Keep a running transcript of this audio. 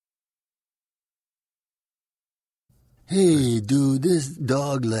Hey, dude, this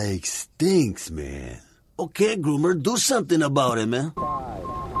dog like stinks, man. Okay, groomer, do something about it, man. 5,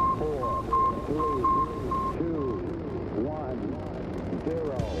 4, 3, 2, 1,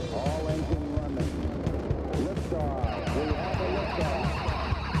 0. All engine running. Liftoff. We have a liftoff.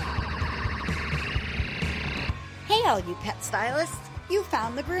 Hey, all you pet stylists. You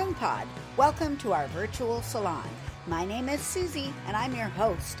found the GroomPod. Welcome to our virtual salon. My name is Susie, and I'm your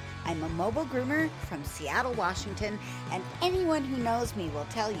host. I'm a mobile groomer from Seattle, Washington, and anyone who knows me will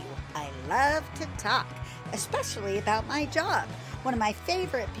tell you I love to talk, especially about my job. One of my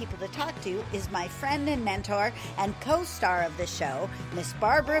favorite people to talk to is my friend and mentor and co-star of the show, Miss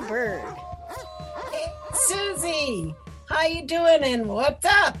Barbara Bird. Hey, Susie, how you doing and what's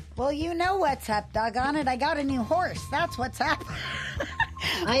up? Well, you know what's up, doggone it. I got a new horse. That's what's up.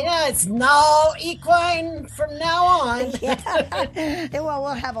 I know, it's no equine from now on. Yeah. Well,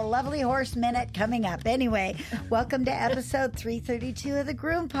 we'll have a lovely horse minute coming up. Anyway, welcome to episode 332 of the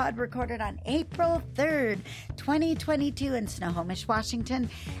GroomPod, recorded on April 3rd, 2022 in Snohomish, Washington,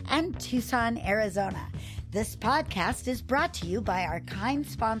 and Tucson, Arizona. This podcast is brought to you by our kind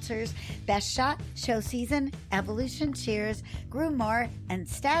sponsors, Best Shot, Show Season, Evolution Cheers, Groommore, and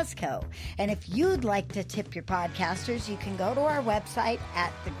Stasco. And if you'd like to tip your podcasters, you can go to our website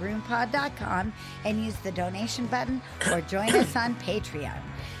at thegroompod.com and use the donation button or join us on Patreon.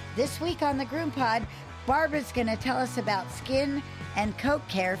 This week on the GroomPod, Barbara's going to tell us about skin and coat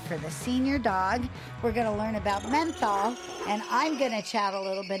care for the senior dog. We're going to learn about menthol, and I'm going to chat a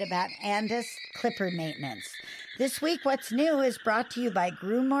little bit about Andis clipper maintenance. This week, What's New is brought to you by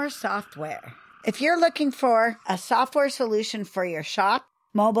Groommore Software. If you're looking for a software solution for your shop,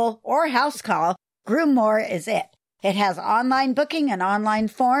 mobile, or house call, Groommore is it. It has online booking and online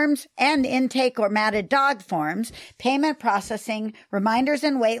forms and intake or matted dog forms, payment processing, reminders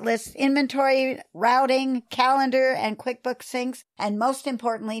and wait lists, inventory, routing, calendar, and QuickBooks syncs, and most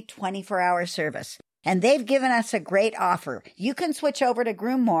importantly, 24-hour service. And they've given us a great offer. You can switch over to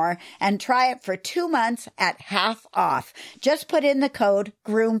Groommore and try it for 2 months at half off. Just put in the code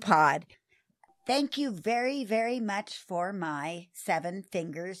GroomPod. Thank you very, very much for my 7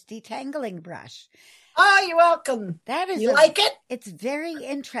 Fingers detangling brush. Oh, you're welcome. You like it? It's very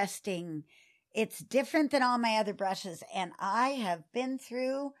interesting. It's different than all my other brushes, and I have been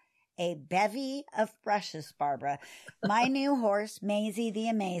through a bevy of brushes, Barbara. My new horse, Maisie the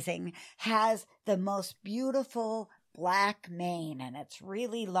Amazing, has the most beautiful black mane, and it's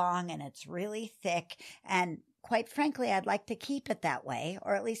really long and it's really thick, and quite frankly, I'd like to keep it that way,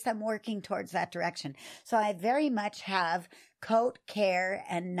 or at least I'm working towards that direction. So I very much have coat care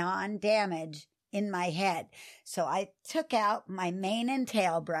and non-damage in my head. So I took out my mane and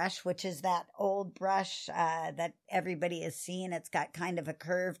tail brush, which is that old brush that everybody has seen. It's got kind of a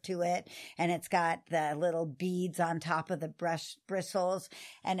curve to it, and it's got the little beads on top of the brush bristles,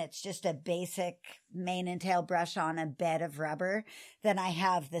 and it's just a basic mane and tail brush on a bed of rubber. Then I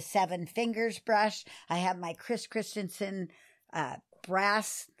have the 7 Fingers brush. I have my Chris Christensen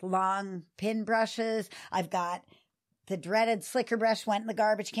brass long pin brushes. I've got the dreaded slicker brush went in the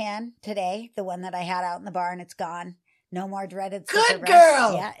garbage can today. The one that I had out in the barn, it's gone. No more dreaded slicker brush. Good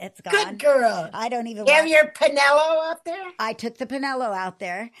girl. Yeah, it's gone. Good girl. I don't even You have your Pinello out there? I took the Pinello out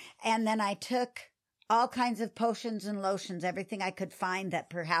there, and then I took all kinds of potions and lotions, everything I could find that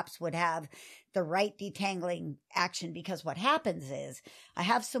perhaps would have the right detangling action, because what happens is I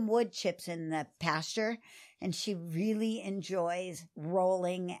have some wood chips in the pasture, and she really enjoys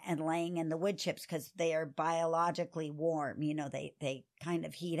rolling and laying in the wood chips because they are biologically warm. You know, they kind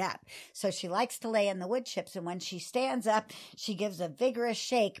of heat up. So she likes to lay in the wood chips, and when she stands up, she gives a vigorous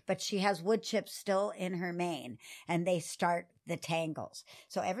shake, but she has wood chips still in her mane, and they start the tangles.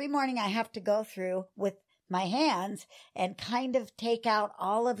 So every morning I have to go through with my hands and kind of take out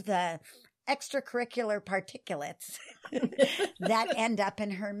all of the extracurricular particulates that end up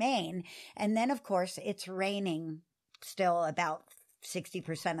in her mane. And then, of course, it's raining still about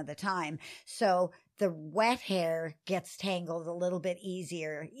 60% of the time. So the wet hair gets tangled a little bit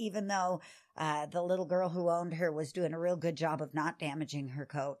easier, even though the little girl who owned her was doing a real good job of not damaging her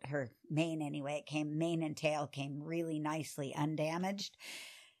coat, her mane anyway. Mane and tail came really nicely undamaged.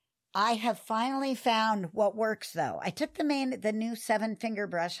 I have finally found what works, though. I took the new 7 Finger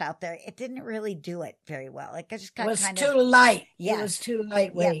brush out there. It didn't really do it very well. It was too light. Yeah. It was too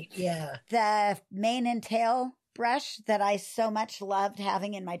lightweight. Yeah. The mane and tail brush that I so much loved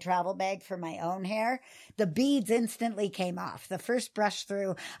having in my travel bag for my own hair, the beads instantly came off. The first brush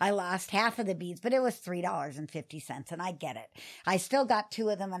through, I lost half of the beads, but it was $3.50, and I get it. I still got 2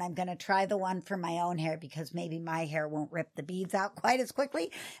 of them, and I'm going to try the one for my own hair because maybe my hair won't rip the beads out quite as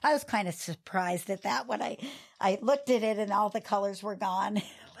quickly. I was kind of surprised at that when I looked at it and all the colors were gone.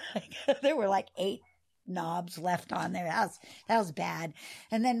 There were like 8 knobs left on there. That was bad.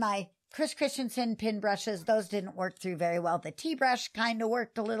 And then my Chris Christensen pin brushes, those didn't work through very well. The T-brush kind of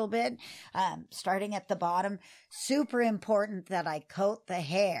worked a little bit, starting at the bottom. Super important that I coat the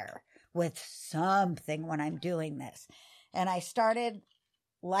hair with something when I'm doing this. And I started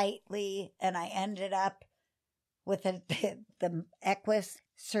lightly, and I ended up with the Equus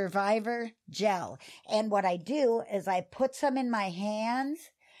Survivor Gel. And what I do is I put some in my hands,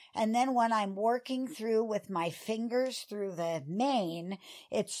 and then when I'm working through with my fingers through the mane,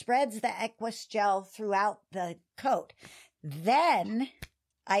 it spreads the Equus gel throughout the coat. Then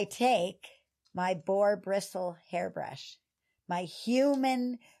I take my boar bristle hairbrush, my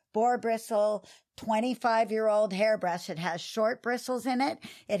human boar bristle 25-year-old hairbrush. It has short bristles in it.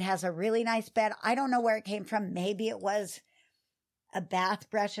 It has a really nice bed. I don't know where it came from. Maybe it was a bath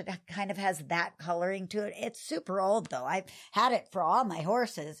brush. It kind of has that coloring to it. It's super old though. I've had it for all my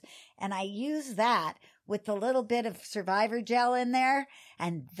horses, and I use that with a little bit of Survivor gel in there,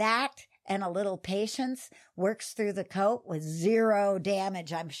 and that and a little patience works through the coat with 0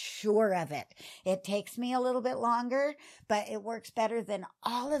 damage. I'm sure of it. It takes me a little bit longer, but it works better than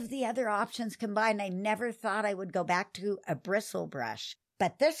all of the other options combined. I never thought I would go back to a bristle brush.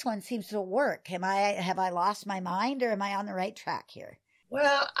 But this one seems to work. Have I lost my mind, or am I on the right track here?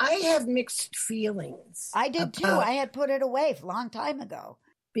 Well, I have mixed feelings. I did too. I had put it away a long time ago.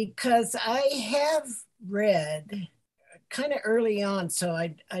 Because I have read kind of early on, so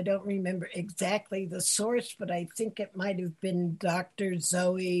I don't remember exactly the source, but I think it might have been Dr.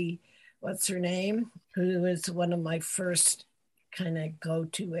 Zoe, what's her name, who was one of my first kind of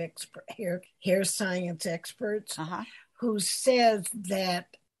go-to expert hair science experts. Who says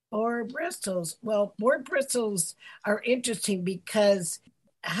that boar bristles are interesting because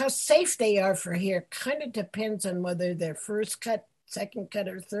how safe they are for hair kind of depends on whether they're first cut, second cut,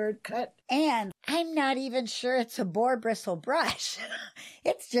 or third cut. And I'm not even sure it's a boar bristle brush.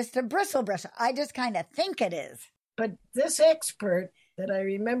 It's just a bristle brush. I just kind of think it is. But this expert that I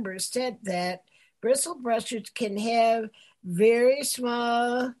remember said that bristle brushes can have very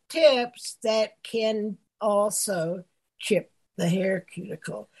small tips that can also chip the hair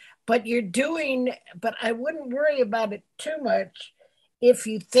cuticle. But I wouldn't worry about it too much if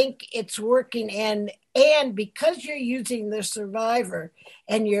you think it's working, and because you're using the Survivor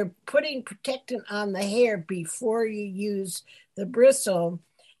and you're putting protectant on the hair before you use the bristle,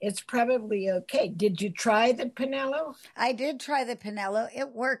 it's probably okay. Did you try the Pinello? I did try the Pinello.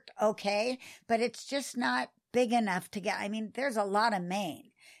 It worked okay, but it's just not big enough to get, there's a lot of mane.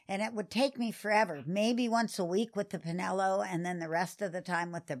 And it would take me forever, maybe once a week with the Pinello and then the rest of the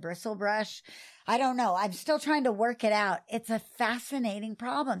time with the bristle brush. I don't know. I'm still trying to work it out. It's a fascinating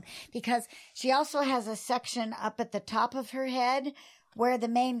problem because she also has a section up at the top of her head where the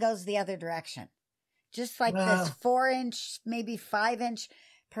mane goes the other direction. Just like this 4-inch, maybe 5-inch.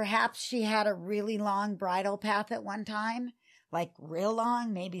 Perhaps she had a really long bridle path at one time, like real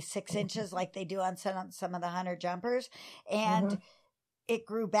long, maybe 6 inches like they do on some of the hunter jumpers. And it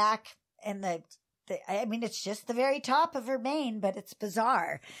grew back, and it's just the very top of her mane, but it's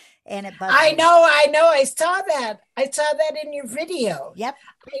bizarre. And it bugs I know. I saw that. In your video. Yep.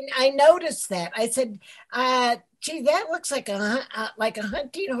 I noticed that. I said, gee, that looks like a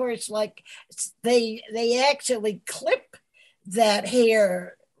hunting horse. Like they actually clip that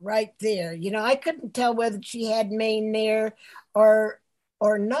hair right there. I couldn't tell whether she had mane there or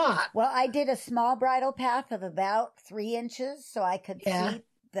not. Well, I did a small bridle path of about 3 inches so I could see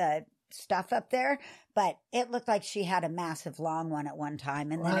the stuff up there, but it looked like she had a massive long one at one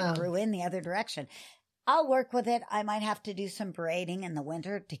time, and then it grew in the other direction. I'll work with it. I might have to do some braiding in the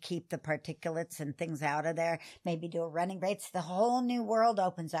winter to keep the particulates and things out of there. Maybe do a running braids. The whole new world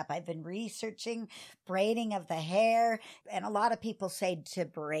opens up. I've been researching braiding of the hair, and a lot of people say to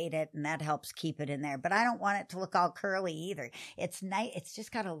braid it, and that helps keep it in there. But I don't want it to look all curly either. It's nice. It's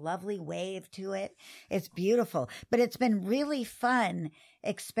just got a lovely wave to it. It's beautiful. But it's been really fun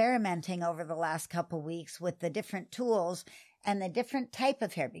experimenting over the last couple weeks with the different tools and the different type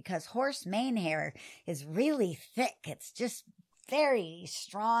of hair, because horse mane hair is really thick. It's just very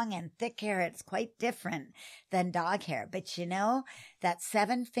strong and thick hair. It's quite different than dog hair. But that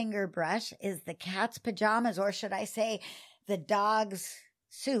 7-finger brush is the cat's pajamas, or should I say the dog's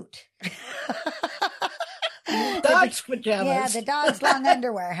suit. Dog's pajamas. Yeah, the dog's long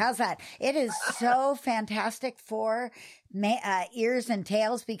underwear. How's that? It is so fantastic for ears and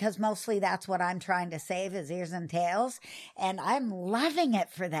tails, because mostly that's what I'm trying to save is ears and tails. And I'm loving it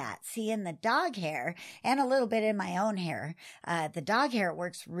for that. See, in the dog hair and a little bit in my own hair, the dog hair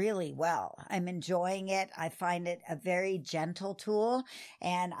works really well. I'm enjoying it. I find it a very gentle tool,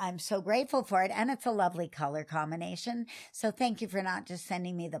 and I'm so grateful for it. And it's a lovely color combination. So thank you for not just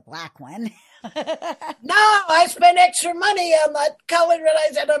sending me the black one. No, I spent extra money on that color, and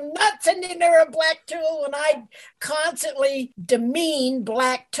I said, I'm not sending her a black tool, and I constantly demean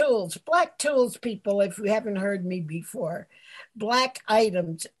black tools. Black tools, people, if you haven't heard me before, black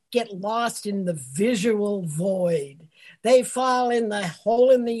items get lost in the visual void. They fall in the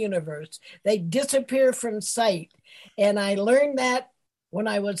hole in the universe. They disappear from sight. And I learned that when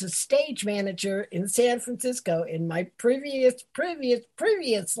I was a stage manager in San Francisco in my previous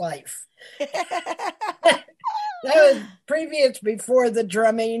life. That was previous before the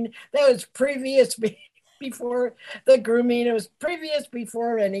drumming. That was previous before the grooming. It was previous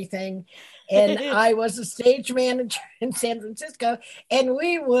before anything. And I was a stage manager in San Francisco, and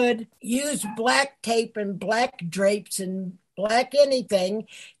we would use black tape and black drapes and black anything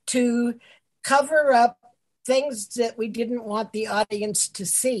to cover up things that we didn't want the audience to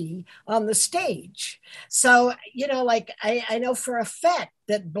see on the stage. So, like I know for a fact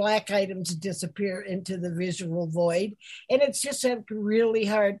that black items disappear into the visual void, and it's just really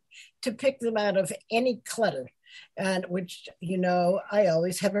hard to pick them out of any clutter, and which, I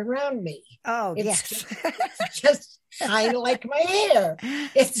always have around me. Oh, it's yes. it's just kind of like my hair.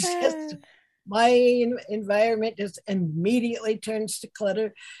 It's just my environment just immediately turns to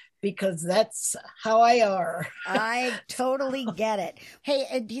clutter, because that's how I are. I totally get it.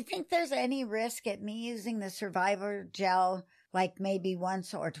 Hey, do you think there's any risk at me using the Survivor gel, like maybe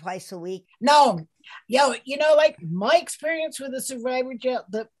once or twice a week? No. Like my experience with the Survivor gel,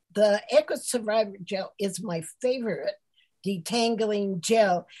 the Echo Survivor gel is my favorite detangling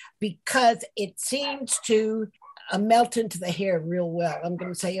gel, because it seems to melt into the hair real well. I'm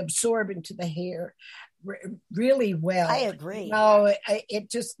going to say absorb into the hair really well. I agree. No, it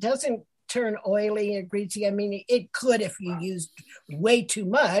just doesn't turn oily or greasy. I mean, it could if you used way too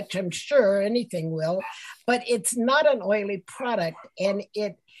much. I'm sure anything will, but it's not an oily product, and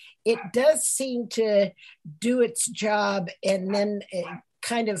it does seem to do its job, and then it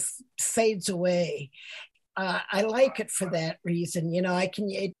kind of fades away. I like it for that reason.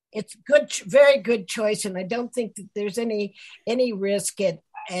 It's good, very good choice, and I don't think that there's any risk at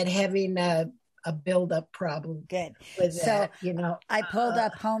having a build-up problem. Good. With so that, I pulled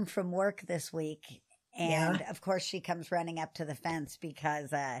up home from work this week, and Yeah. of course she comes running up to the fence because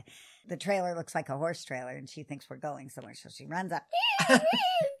the trailer looks like a horse trailer, and she thinks we're going somewhere. So she runs up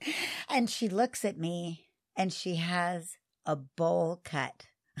and she looks at me, and she has a bowl cut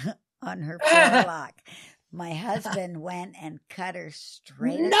on her forelock. My husband went and cut her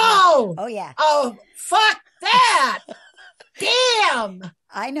straight across. No! Oh, yeah. Oh, fuck that! Damn!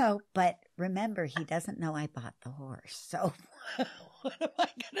 I know, but remember, he doesn't know I bought the horse. So what am I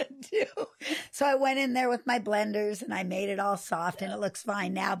going to do? So I went in there with my blenders, and I made it all soft, and it looks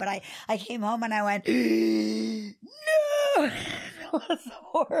fine now. But I came home and I went, no! It was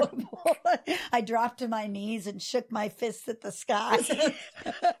horrible. I dropped to my knees and shook my fists at the sky.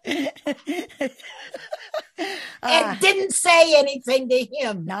 And didn't say anything to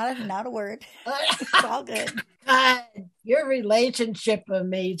him. Not a word. It's all good. God, your relationship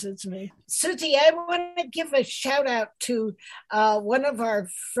amazes me. Susie, I want to give a shout out to one of our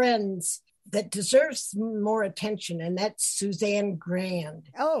friends that deserves more attention, and that's Suzanne Grand.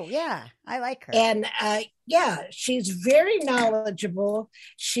 Oh, yeah. I like her. And she's very knowledgeable.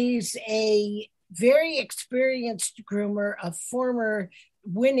 She's a very experienced groomer, a former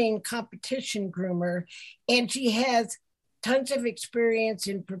winning competition groomer, and she has tons of experience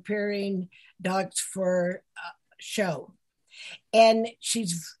in preparing dogs for show. And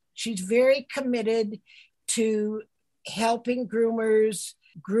she's very committed to helping groomers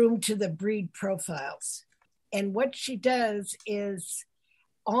groom to the breed profiles. And what she does is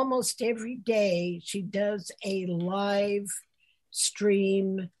almost every day she does a live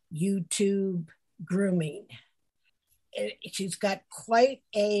stream YouTube grooming. She's got quite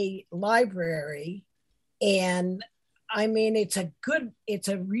a library, and I mean, it's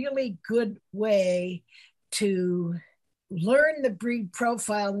a really good way to learn the breed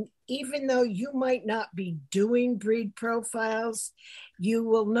profile. Even though you might not be doing breed profiles, you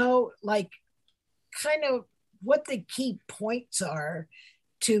will know like kind of what the key points are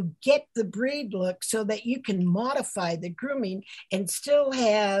to get the breed look, so that you can modify the grooming and still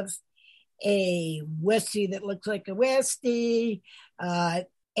have a Westie that looks like a Westie.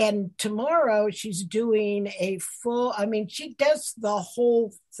 And tomorrow she's doing a full, she does the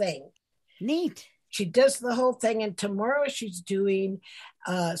whole thing. Neat. She does the whole thing. And tomorrow she's doing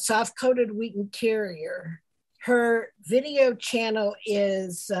soft-coated Wheaten Terrier. Her video channel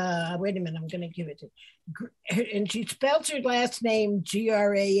is, wait a minute, I'm going to give it to you. And she spells her last name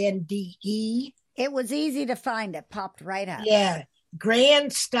Grande. It was easy to find. It popped right up. Yeah.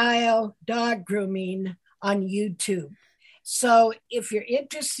 Grand Style Dog Grooming on YouTube. So if you're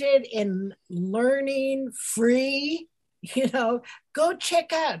interested in learning free, go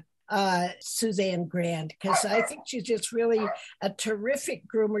check out Suzanne Grand, because I think she's just really a terrific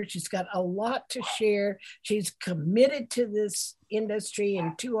groomer. She's got a lot to share. She's committed to this industry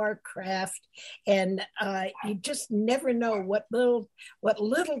and to our craft, and you just never know what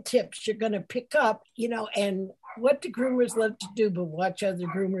little tips you're going to pick up, and what do groomers love to do but watch other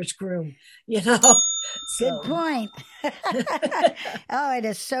groomers groom, Good point. Oh, it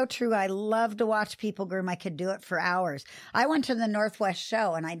is so true. I love to watch people groom. I could do it for hours. I went to the Northwest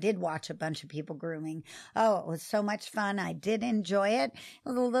show and I did watch a bunch of people grooming. Oh, it was so much fun. I did enjoy it. It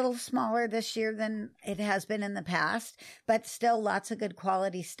was a little smaller this year than it has been in the past, but still lots of good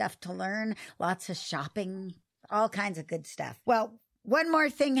quality stuff to learn, lots of shopping, all kinds of good stuff. Well, one more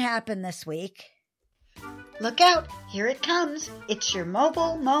thing happened this week. Look out, here it comes. It's your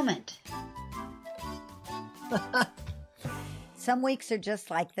mobile moment. Some weeks are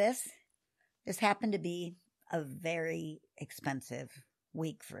just like this. This happened to be a very expensive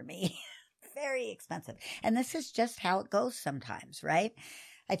week for me. Very expensive. And this is just how it goes sometimes, right?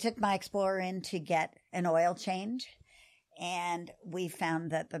 I took my Explorer in to get an oil change, and we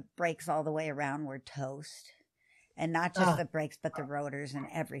found that the brakes all the way around were toast. And not just the brakes, but the rotors and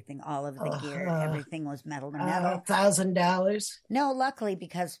everything, all of the gear, everything was metal to metal. $1,000? No, luckily,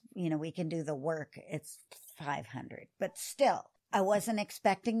 because, we can do the work, it's $500. But still, I wasn't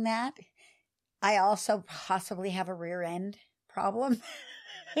expecting that. I also possibly have a rear end problem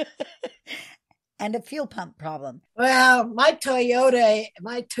and a fuel pump problem. Well, my Toyota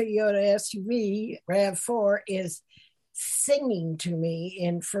SUV, RAV4, is singing to me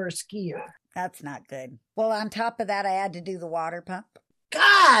in first gear. That's not good. Well, on top of that, I had to do the water pump.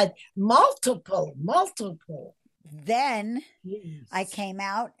 God, multiple. Then Jeez. I came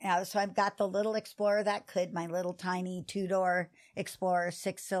out. So I've got the little Explorer that could, my little tiny 2-door Explorer,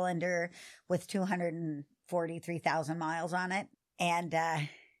 6-cylinder with 243,000 miles on it. And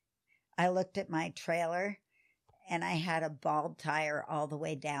I looked at my trailer and I had a bald tire all the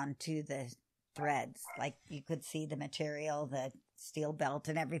way down to the threads. Like you could see the material, the steel belt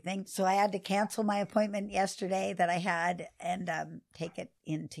and everything. So I had to cancel my appointment yesterday that I had and take it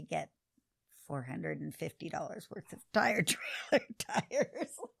in to get $450 worth of trailer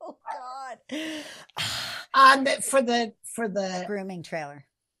tires. Oh God. For the Grooming trailer.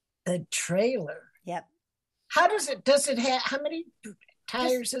 The trailer. Yep. How does it have, how many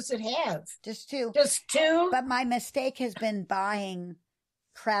tires does it have? Just 2. Just 2? But my mistake has been buying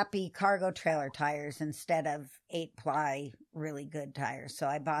crappy cargo trailer tires instead of 8-ply really good tires. So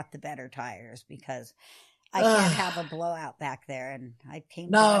I bought the better tires because I can't have a blowout back there, and I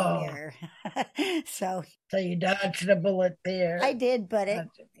came down here. So you dodged a bullet there. I did, but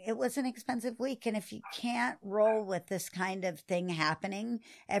it was an expensive week. And if you can't roll with this kind of thing happening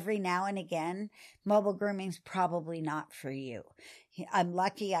every now and again, mobile grooming's probably not for you. I'm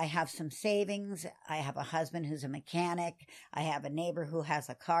lucky I have some savings. I have a husband who's a mechanic. I have a neighbor who has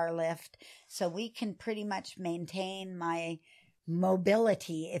a car lift. So we can pretty much maintain my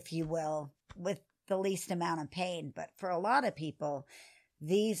mobility, if you will, with the least amount of pain. But for a lot of people,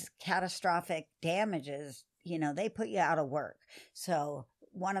 these catastrophic damages, they put you out of work. So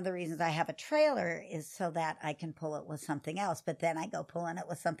one of the reasons I have a trailer is so that I can pull it with something else, but then I go pulling it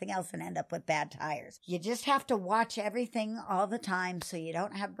with something else and end up with bad tires. You just have to watch everything all the time so you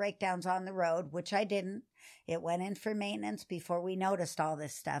don't have breakdowns on the road, which I didn't. It went in for maintenance before we noticed all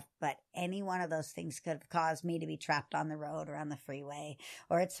this stuff, but any one of those things could have caused me to be trapped on the road or on the freeway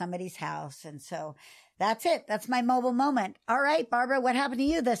or at somebody's house. And so that's it. That's my mobile moment. All right, Barbara, what happened to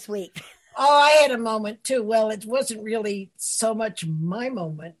you this week? Oh, I had a moment too. Well, it wasn't really so much my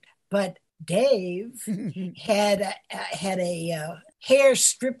moment, but Dave had a hair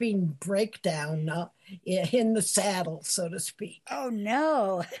stripping breakdown in the saddle, so to speak. Oh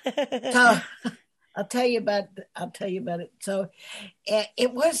no! So I'll tell you about it. So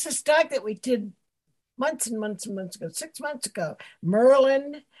it was this dog that we did months and months and months ago, 6 months ago.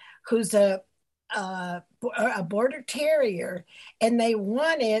 Merlin, who's a border terrier, and they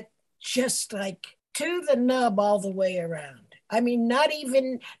want it just like to the nub all the way around. I mean, not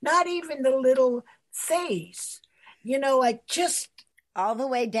even the little face, like just, All the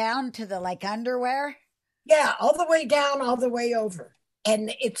way down to the like underwear. yeah, all the way down, all the way over.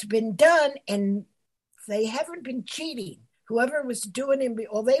 And it's been done, and they haven't been cheating. Whoever was doing it,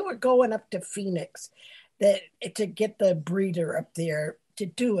 well, they were going up to Phoenix to get the breeder up there to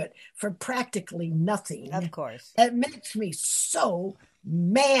do it for practically nothing. Of course. It makes me so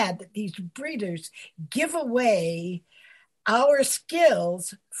mad that these breeders give away our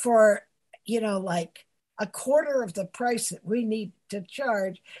skills for, like a quarter of the price that we need to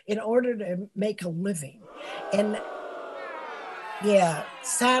charge in order to make a living. And yeah,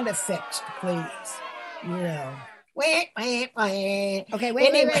 sound effects, please. Wah, wah, wah. Okay,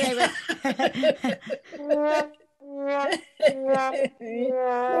 wait.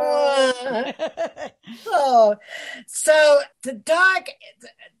 Oh, so the dog,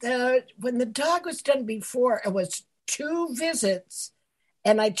 when the dog was done before, it was 2 visits,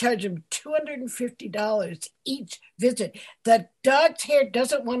 and I charge him $250 each visit. The dog's hair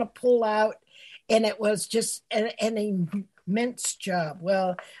doesn't want to pull out, and it was just an immense job.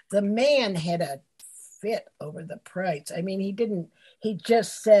 Well, the man had a fit over the price. I mean, he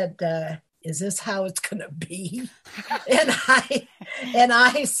just said, is this how it's going to be? and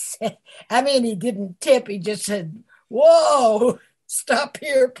I said, I mean, he didn't tip. He just said, whoa, stop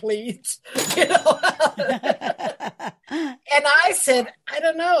here, please. And I said, I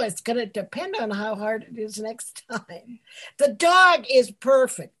don't know. It's going to depend on how hard it is next time. The dog is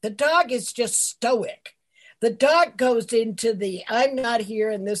perfect. The dog is just stoic. The dog goes into the I'm not here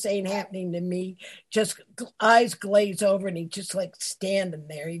and this ain't happening to me, just eyes glaze over, and he's just like standing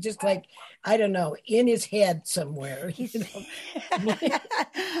there. He's just like, I don't know, in his head somewhere.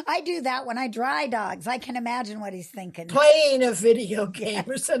 I do that when I dry dogs. I can imagine what he's thinking. Playing a video game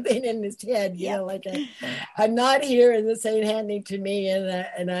or something in his head, like I'm not here and this ain't happening to me,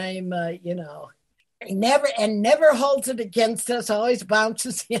 and I'm, never holds it against us, always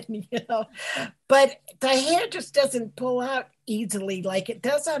bounces in, But the hair just doesn't pull out easily like it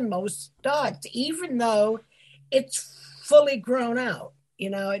does on most dogs, even though it's fully grown out.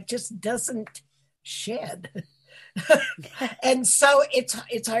 It just doesn't shed. And so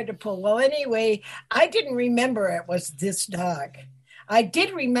it's hard to pull. Well, anyway, I didn't remember it was this dog. I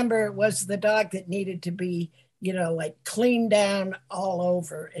did remember it was the dog that needed to be, like cleaned down all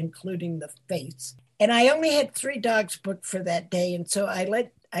over, including the face. And I only had 3 dogs booked for that day. And so I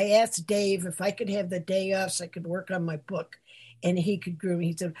asked Dave if I could have the day off so I could work on my book and he could groom.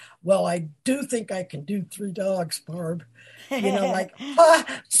 He said, well, I do think I can do 3 dogs, Barb. So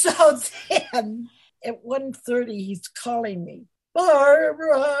then at 1:30, he's calling me,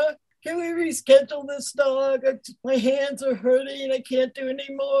 Barbara, can we reschedule this dog? My hands are hurting. I can't do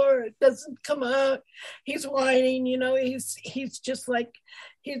anymore. It doesn't come out. He's whining, he's just like,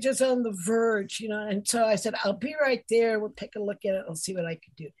 he's just on the verge, And so I said, I'll be right there. We'll take a look at it. I'll see what I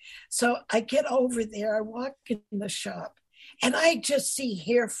can do. So I get over there. I walk in the shop and I just see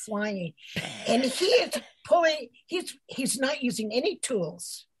hair flying. And he is pulling, he's not using any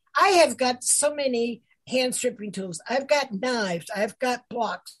tools. I have got so many hand stripping tools. I've got knives. I've got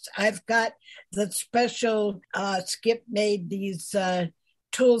blocks. I've got the special Skip made these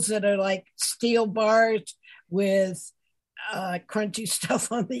tools that are like steel bars with crunchy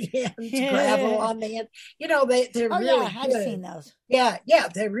stuff on the ends, gravel on the end. They're really good. I've seen those. Yeah,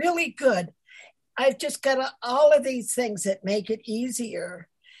 they're really good. I've just got all of these things that make it easier.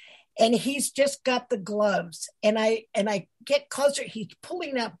 And he's just got the gloves. And I get closer. He's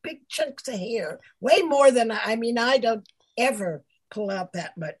pulling out big chunks of hair, way more than, I don't ever pull out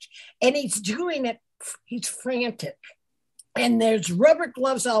that much. And he's doing it. He's frantic. And there's rubber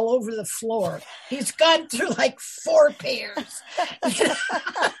gloves all over the floor. He's gone through like 4 pairs.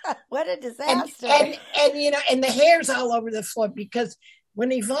 What a disaster. And the hair's all over the floor because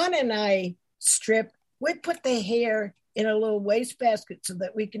when Yvonne and I strip, we put the hair in a little wastebasket so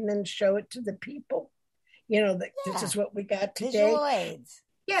that we can then show it to the people. This is what we got today. Visual aids.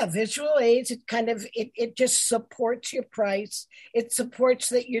 Yeah, visual aids. It kind of, it just supports your price. It supports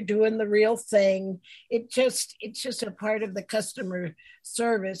that you're doing the real thing. It's just a part of the customer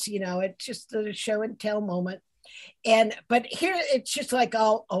service. It's just a show and tell moment. But here it's just like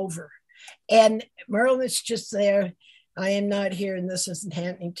all over. And Merle is just there. I am not here and this isn't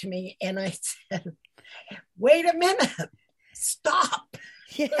happening to me. And I said, wait a minute, stop.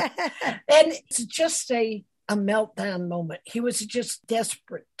 Yeah. And it's just a meltdown moment. He was just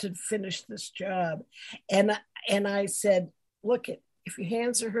desperate to finish this job. And I said, look, if your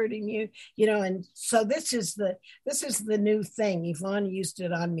hands are hurting you, and so this is the new thing. Yvonne used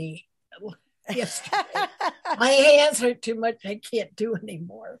it on me yesterday. My hands hurt too much. I can't do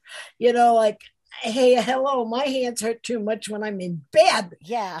anymore. You know, like, hey, hello, my hands hurt too much when I'm in bed.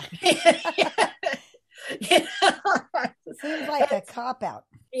 Yeah. You know? Seems like a cop out.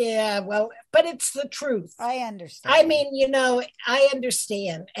 Yeah, well, but it's the truth. I understand. I mean, you know, I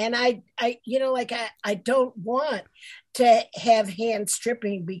understand. And you know, like I don't want to have hand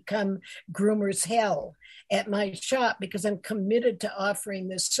stripping become groomer's hell at my shop because I'm committed to offering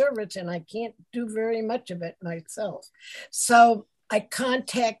this service and I can't do very much of it myself. So I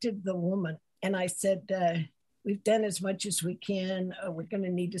contacted the woman and I said, we've done as much as we can. We're going to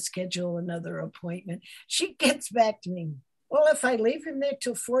need to schedule another appointment. She gets back to me. Well, if I leave him there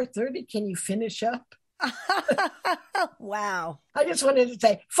till 4:30, can you finish up? Wow. I just wanted to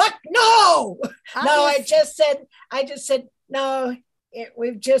say, fuck no. No, I just said, no,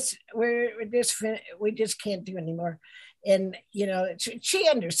 we just can't do anymore. And, you know, she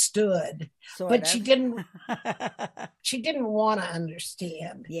understood, but she didn't want to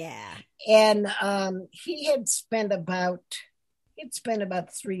understand. Yeah. And he had spent about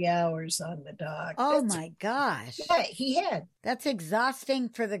 3 hours on the dog. Oh my gosh. Yeah, he had. That's exhausting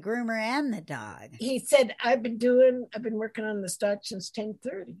for the groomer and the dog. He said, I've been working on this dog since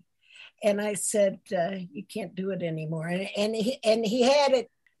 10:30. And I said, you can't do it anymore. And he had it.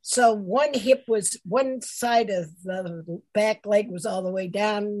 So one side of the back leg was all the way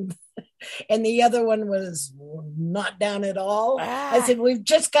down and the other one was not down at all. I said, we've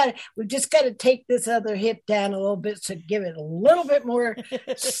just got to take this other hip down a little bit to give it a little bit more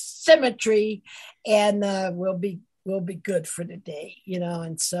symmetry and we'll be good for the day, you know.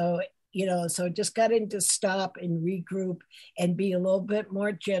 And so, you know, so just got him to stop and regroup and be a little bit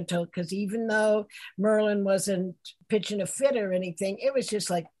more gentle because even though Merlin wasn't pitching a fit or anything, it was just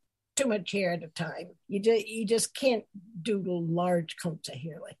like too much hair at a time. You just can't do large clumps of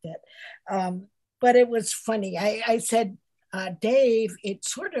hair like that. But it was funny. I said, Dave, it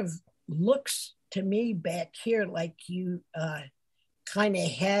sort of looks to me back here like you kind of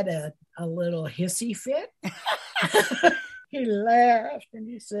had a little hissy fit. He laughed and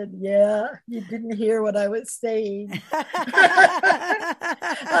he said, yeah, you didn't hear what I was saying.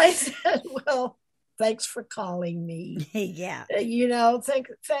 I said, well, thanks for calling me. Yeah. You know,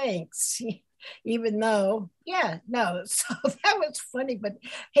 thanks. Even though, yeah, no. So that was funny, but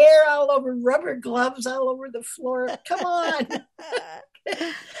hair all over, rubber gloves all over the floor. Come on.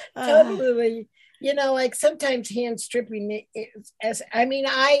 Totally. You know, like sometimes hand stripping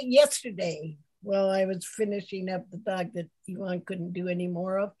yesterday, while I was finishing up the dog that Yvonne couldn't do any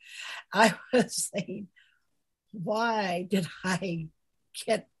more of, I was saying, why did I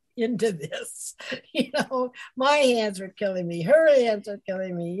get into this? You know, my hands were killing me. Her hands are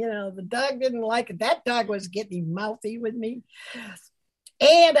killing me. You know, the dog didn't like it. That dog was getting mouthy with me.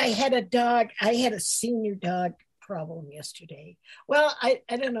 And I had a senior dog problem yesterday. Well, I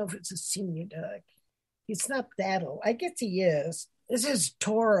don't know if it's a senior dog. He's not that old. I guess he is. This is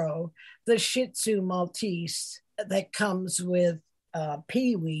Toro, the Shih Tzu Maltese that comes with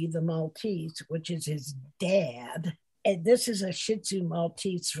Pee-wee, the Maltese, which is his dad. And this is a Shih Tzu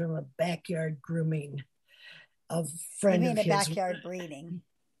Maltese from a backyard grooming of friend of his. You mean a backyard breeding.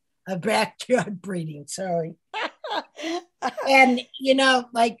 A backyard breeding, sorry. And, you know,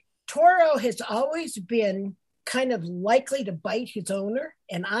 like Toro has always been kind of likely to bite his owner.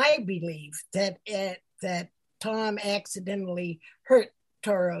 And I believe that Tom accidentally hurt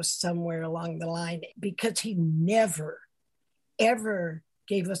Toro somewhere along the line because he never, ever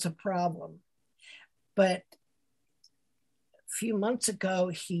gave us a problem. But a few months ago,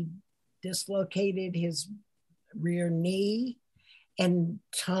 he dislocated his rear knee, and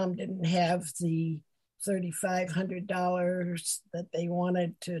Tom didn't have the $3,500 that they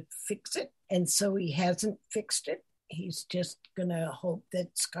wanted to fix it. And so he hasn't fixed it. He's just going to hope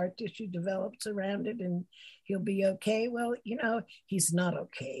that scar tissue develops around it and he'll be okay. Well, you know, he's not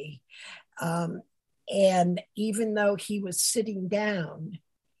okay. And even though he was sitting down,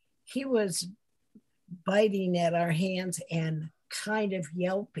 he was biting at our hands and kind of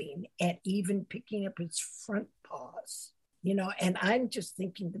yelping and even picking up his front paws, you know. And I'm just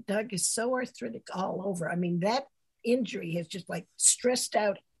thinking the dog is so arthritic all over. I mean, that injury has just like stressed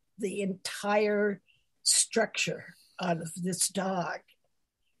out the entire structure of this dog.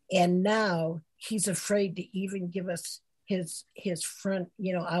 And now he's afraid to even give us his front,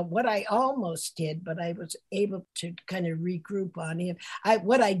 what I almost did, but I was able to kind of regroup on him.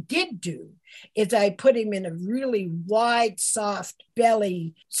 What I did do is I put him in a really wide, soft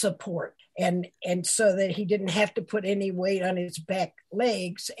belly support. And so that he didn't have to put any weight on his back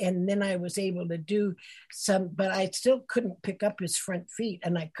legs. And then I was able to do but I still couldn't pick up his front feet,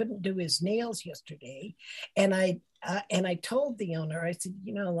 and I couldn't do his nails yesterday. And I told the owner, I said,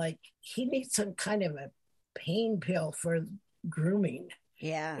 he needs some kind of a pain pill for grooming.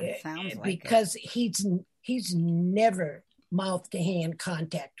 Yeah, it sounds like because he's never mouth to hand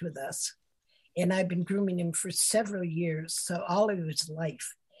contact with us. And I've been grooming him for several years, so all of his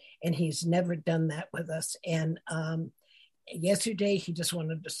life. And he's never done that with us. And yesterday, he just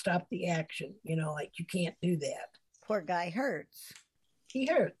wanted to stop the action. Like, you can't do that. Poor guy hurts. He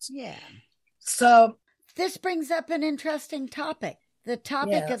hurts. Yeah. So this brings up an interesting topic. The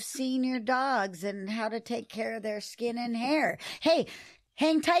topic of senior dogs and how to take care of their skin and hair. Hey,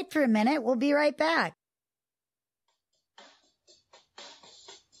 hang tight for a minute. We'll be right back.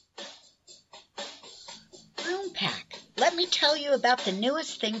 GroomPack. Let me tell you about the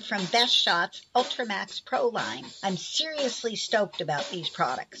newest thing from Best Shot's Ultramax Pro line. I'm seriously stoked about these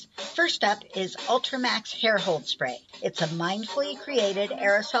products. First up is Ultramax Hair Hold Spray. It's a mindfully created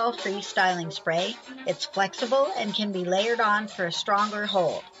aerosol-free styling spray. It's flexible and can be layered on for a stronger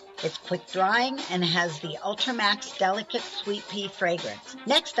hold. It's quick drying and has the Ultramax Delicate Sweet Pea fragrance.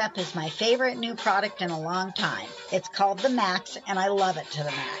 Next up is my favorite new product in a long time. It's called the Max, and I love it to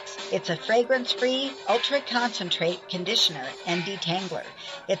the max. It's a fragrance-free, ultra-concentrate conditioner and detangler.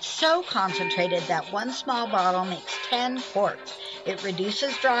 It's so concentrated that one small bottle makes 10 quarts. It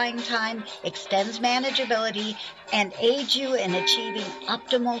reduces drying time, extends manageability, and aids you in achieving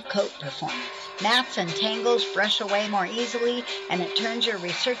optimal coat performance. Mats and tangles brush away more easily, and it turns your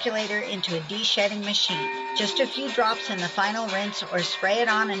recirculator into a de-shedding machine. Just a few drops in the final rinse or spray it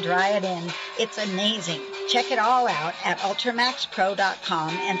on and dry it in. It's amazing. Check it all out at ultramaxpro.com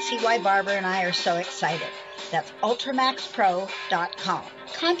and see why Barbara and I are so excited. That's ultramaxpro.com.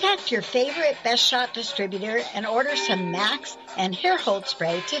 Contact your favorite Best Shot distributor and order some Max and Hair Hold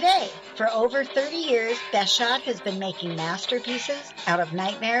Spray today. For over 30 years, Best Shot has been making masterpieces out of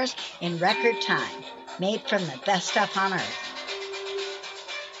nightmares in record time, made from the best stuff on earth.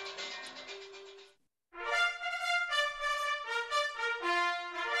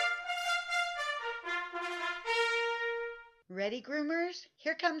 Ready, groomers?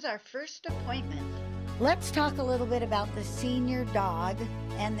 Here comes our first appointment. Let's talk a little bit about the senior dog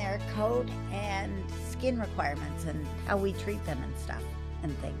and their coat and skin requirements and how we treat them and stuff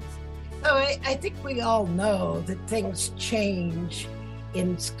and things. So I think we all know that things change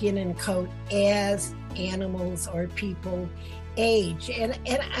in skin and coat as animals or people age. And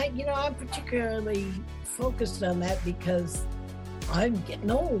I'm particularly focused on that because I'm getting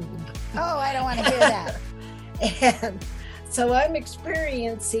old. Oh, I don't want to hear that. And so I'm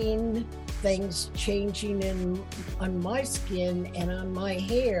experiencing things changing on my skin and on my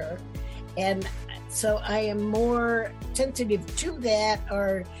hair. And so I am more sensitive to that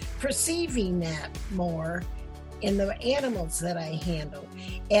or perceiving that more in the animals that I handle.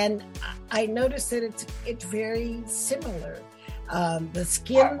 And I notice that it's very similar. The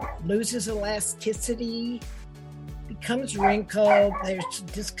skin loses elasticity, becomes wrinkled, there's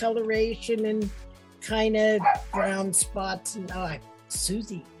discoloration and kind of brown spots. And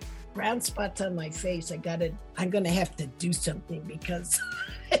Susie, brown spots on my face. I'm going to have to do something because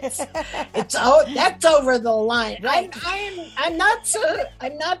that's over the line. Right. I'm not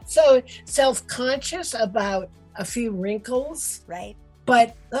so self-conscious about a few wrinkles. Right.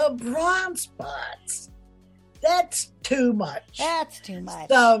 But the brown spots, that's too much. That's too much.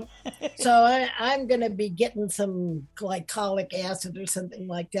 So I'm going to be getting some glycolic acid or something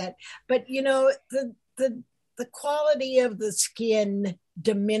like that. But the quality of the skin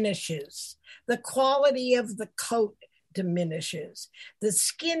diminishes. The quality of the coat diminishes. The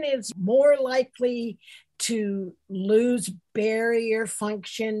skin is more likely to lose barrier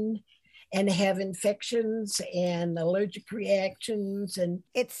function and have infections and allergic reactions. And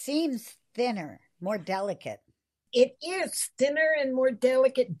it seems thinner, more delicate. It is thinner and more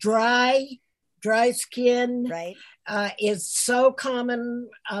delicate. Dry skin, right, is so common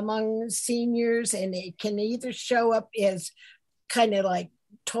among seniors, and it can either show up as kind of like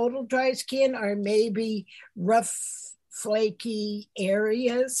total dry skin or maybe rough, flaky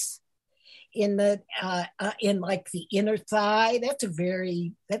areas in the in like the inner thigh. That's a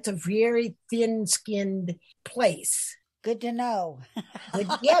very thin-skinned place. Good to know.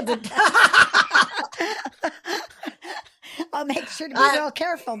 Yeah. I'll make sure to be real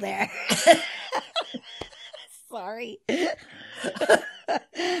careful there. Sorry.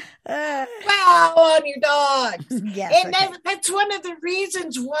 Wow on your dogs. Yes, And okay. that's one of the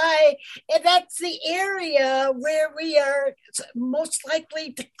reasons why, and that's the area where we are most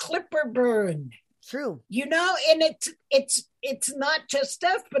likely to clipper burn. True. And it's not just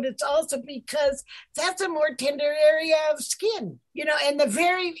us, but it's also because that's a more tender area of skin, and the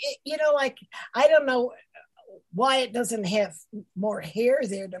very, like, I don't know why it doesn't have more hair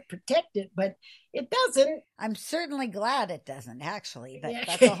there to protect it, but it doesn't. I'm certainly glad it doesn't, actually, but Yeah,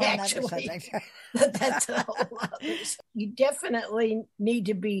 that's a whole other actually, subject. That's a whole other. You definitely need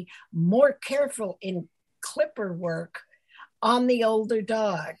to be more careful in clipper work on the older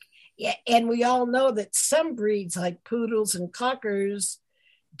dog. Yeah, and we all know that some breeds like poodles and cockers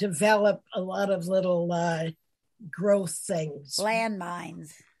develop a lot of little growth things.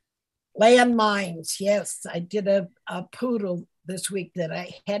 Landmines. Landmines, yes. I did a poodle this week that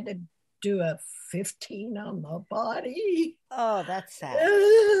I had to do a 15 on the body. Oh, that's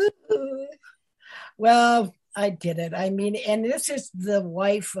sad. Well, I did it. I mean, and this is the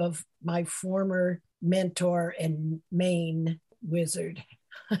wife of my former mentor and main wizard.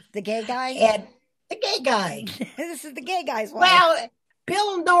 The gay guy? And the gay guy. This is the gay guy's wife. Well,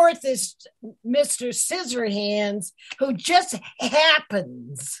 Bill North is Mr. Scissorhands, who just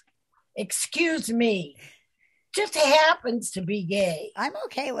happens, excuse me, just happens to be gay. I'm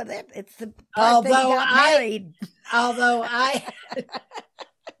okay with it. It's the part that he got married.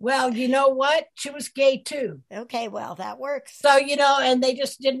 Well, you know what? She was gay too. Okay, well, that works. So, and they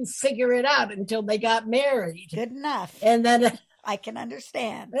just didn't figure it out until they got married. Good enough. And then I can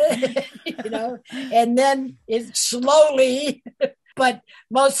understand. And then it slowly, but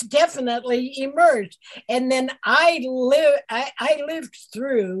most definitely emerged. And then I lived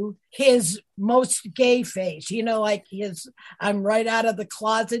through his most gay phase, like his I'm right out of the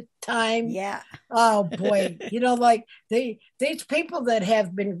closet time. Yeah. Oh boy. Like these people that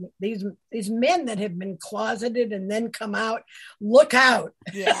have been these men that have been closeted and then come out, look out.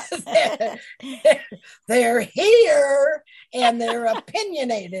 Yeah. They're here and they're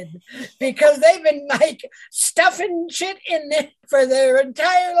opinionated because they've been like stuffing shit in there for their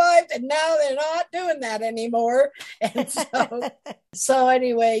entire life, and now they're not doing that anymore. And so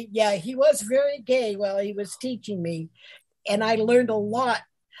anyway, yeah, he was very gay while he was teaching me, and I learned a lot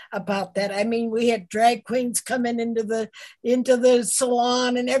about that. I mean, we had drag queens coming into the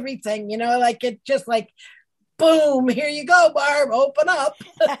salon and everything, like it just like, boom, here you go, Barb, open up.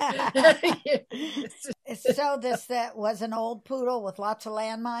 So that was an old poodle with lots of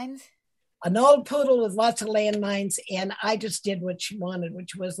landmines? An old poodle with lots of landmines, and I just did what she wanted,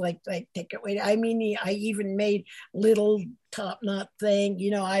 which was like take it away. I mean, I even made little top knot thing.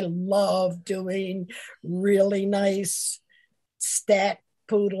 I love doing really nice stacked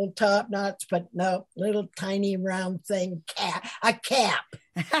poodle top knots, but no, little tiny round thing, a cap.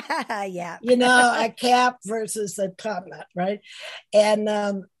 Yeah. A cap versus a top knot, right? And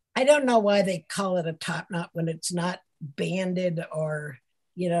I don't know why they call it a top knot when it's not banded or,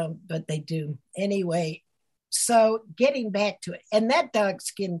 but they do. Anyway, so getting back to it, and that dog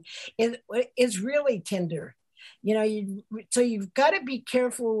skin is really tender. So you've got to be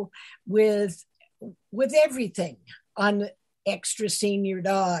careful with everything on extra senior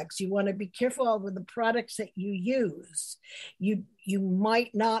dogs. You want to be careful with the products that you use. You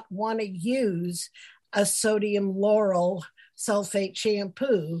might not want to use a sodium lauryl sulfate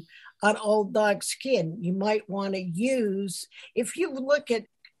shampoo on old dog skin. You might want to use, if you look at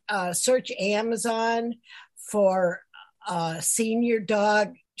search Amazon for senior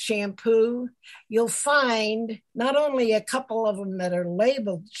dog shampoo, you'll find not only a couple of them that are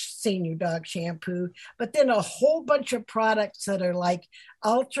labeled senior dog shampoo, but then a whole bunch of products that are like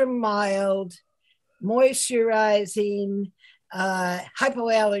ultra mild, moisturizing,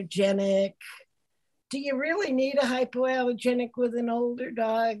 hypoallergenic. Do you really need a hypoallergenic with an older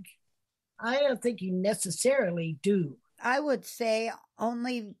dog? I don't think you necessarily do. I would say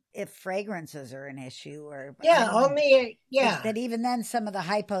only if fragrances are an issue, or that even then some of the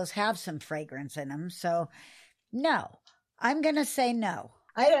hypos have some fragrance in them. So no, I'm going to say no.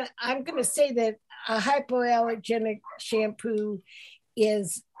 I'm going to say that a hypoallergenic shampoo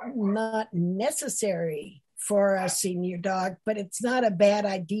is not necessary for a senior dog, but it's not a bad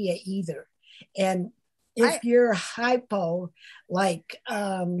idea either. And if you're hypo, like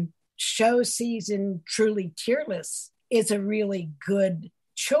show season Truly Tearless is a really good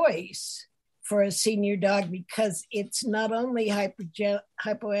choice for a senior dog because it's not only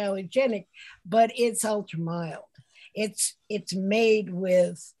hypoallergenic, but it's ultra mild. It's made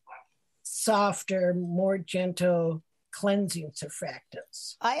with softer, more gentle cleansing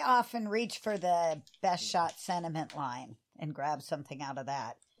surfactants. I often reach for the Best Shot Sentiment line and grab something out of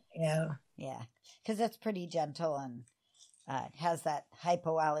that. Yeah. Yeah, because it's pretty gentle and it has that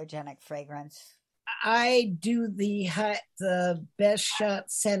hypoallergenic fragrance. I do the Best Shot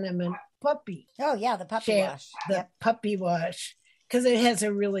Sentiment puppy. Oh, yeah, the puppy wash. The puppy wash, because it has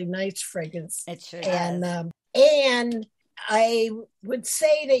a really nice fragrance. It sure does. And I would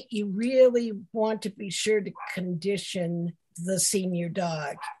say that you really want to be sure to condition the senior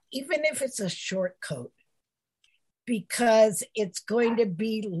dog, even if it's a short coat, because it's going to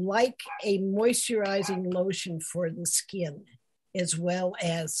be like a moisturizing lotion for the skin, as well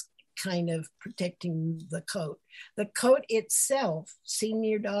as kind of protecting the coat. The coat itself,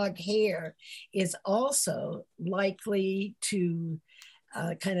 senior dog hair, is also likely to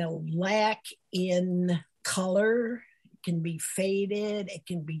kind of lack in color. It can be faded, it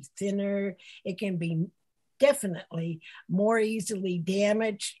can be thinner, it can be definitely more easily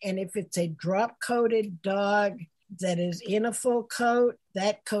damaged. And if it's a drop-coated dog that is in a full coat,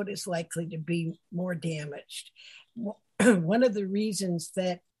 that coat is likely to be more damaged. One of the reasons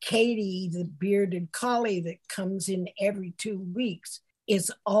that Katie, the bearded collie that comes in every 2 weeks,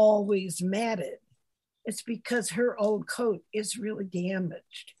 is always matted, it's because her old coat is really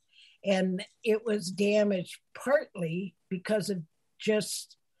damaged. And it was damaged partly because of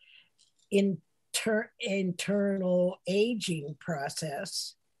just internal aging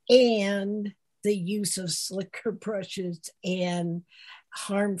process and the use of slicker brushes and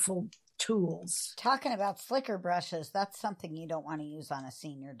harmful tools. Talking about slicker brushes, that's something you don't want to use on a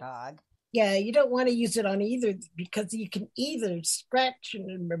senior dog. Yeah, you don't want to use it on either, because you can either scratch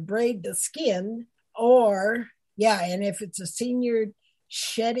and abrade the skin, or, and if it's a senior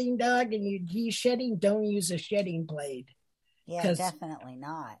shedding dog and you're de-shedding, don't use a shedding blade. Yeah, definitely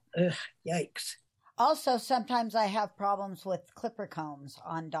not. Yikes. Also, sometimes I have problems with clipper combs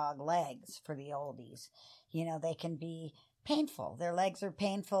on dog legs for the oldies. You know, they can be painful. Their legs are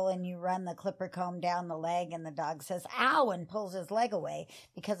painful, and you run the clipper comb down the leg and the dog says, ow, and pulls his leg away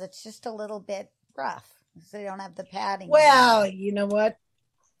because it's just a little bit rough. So they don't have the padding. Well, you know what?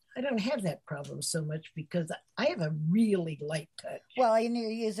 I don't have that problem so much because I have a really light touch. Well, and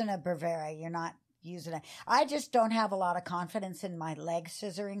you're using a Bravera. You're not using it. I just don't have a lot of confidence in my leg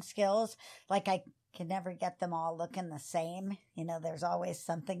scissoring skills. Like, I can never get them all looking the same. You know, there's always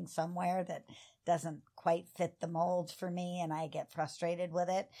something somewhere that doesn't quite fit the mold for me, and I get frustrated with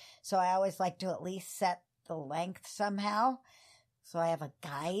it. So I always like to at least set the length somehow. So I have a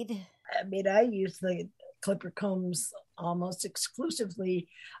guide. I mean, I use the clipper combs almost exclusively,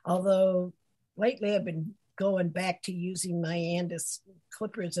 although lately I've been going back to using my Andis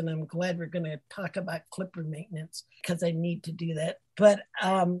clippers, and I'm glad we're going to talk about clipper maintenance because I need to do that. But,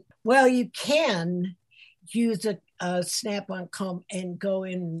 you can use a snap-on comb and go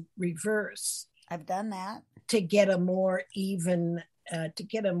in reverse. I've done that. To get a more even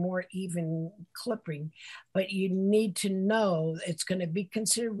clipping, but you need to know it's going to be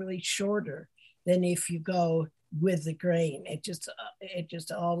considerably shorter than if you go with the grain. It just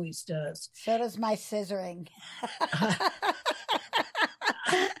always does. So does my scissoring.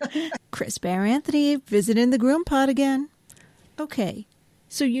 Chris Bear Anthony visiting the GroomPod again. Okay,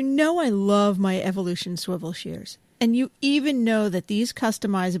 so you know I love my Evolution swivel shears. And you even know that these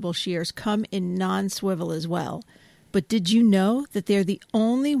customizable shears come in non-swivel as well. But did you know that they're the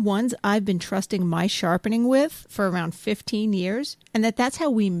only ones I've been trusting my sharpening with for around 15 years? And that's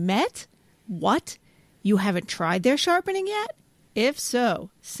how we met? What? You haven't tried their sharpening yet? If so,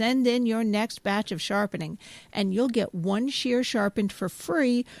 send in your next batch of sharpening, and you'll get one shear sharpened for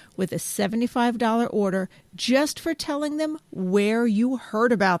free with a $75 order just for telling them where you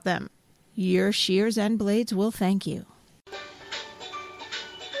heard about them. Your shears and blades will thank you.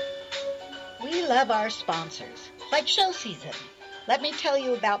 We love our sponsors, like Show Season. Let me tell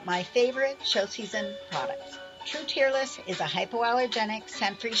you about my favorite Show Season products. True Tearless is a hypoallergenic,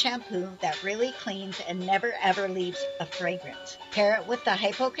 scent-free shampoo that really cleans and never ever leaves a fragrance. Pair it with the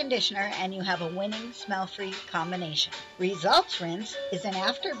hypo conditioner and you have a winning smell-free combination. Results Rinse is an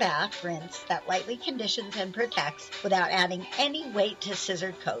after-bath rinse that lightly conditions and protects without adding any weight to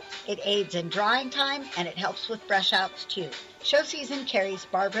scissored coats. It aids in drying time and it helps with brush outs too. Show Season carries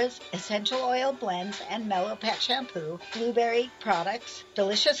Barbara's Essential Oil Blends and Mellow Pet Shampoo, blueberry products,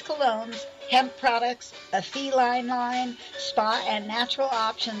 delicious colognes, hemp products, a feline line, spa and natural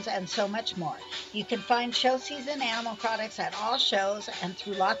options, and so much more. You can find Show Season animal products at all shows and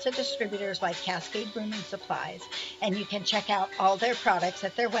through lots of distributors like Cascade Grooming Supplies. And you can check out all their products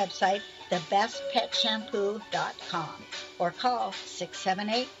at their website, thebestpetshampoo.com, or call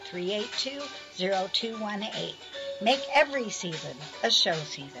 678-382-0218. Make every season a show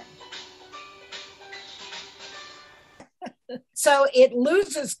season. So it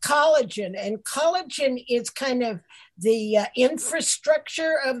loses collagen, and collagen is kind of the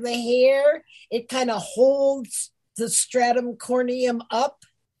infrastructure of the hair. It kind of holds the stratum corneum up.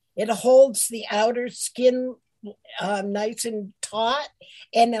 It holds the outer skin nice and taut.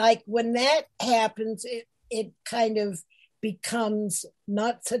 And like when that happens, it kind of becomes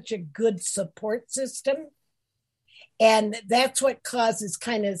not such a good support system. And that's what causes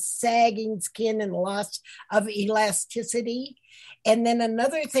kind of sagging skin and loss of elasticity. And then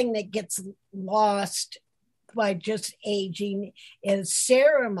another thing that gets lost by just aging is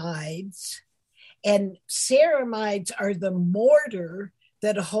ceramides. And ceramides are the mortar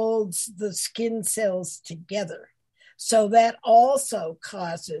that holds the skin cells together. So that also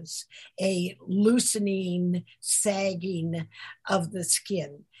causes a loosening, sagging of the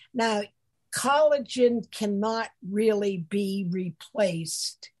skin. Now, collagen cannot really be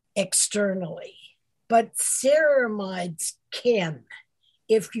replaced externally, but ceramides can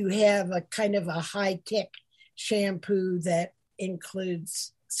if you have a kind of a high-tech shampoo that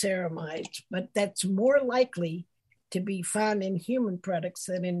includes ceramides, but that's more likely to be found in human products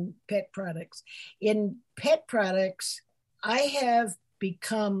than in pet products. In pet products, I have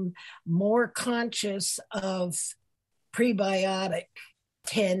become more conscious of prebiotic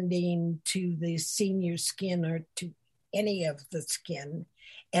tending to the senior skin or to any of the skin.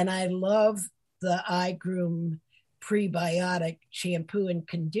 And I love the iGroom prebiotic shampoo and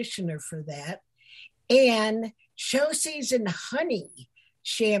conditioner for that. And Show Season Honey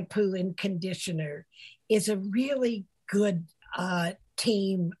shampoo and conditioner is a really good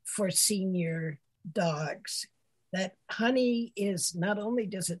team for senior dogs. That honey is not only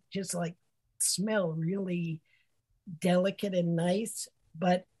does it just like smell really delicate and nice,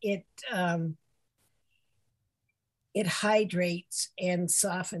 but it hydrates and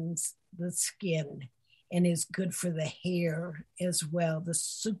softens the skin and is good for the hair as well. The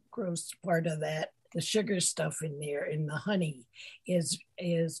sucrose part of that, the sugar stuff in there in the honey is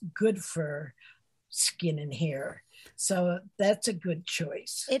good for skin and hair. So that's a good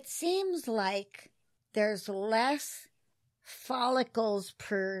choice. It seems like there's less follicles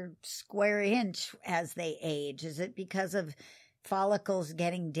per square inch as they age. Is it because of follicles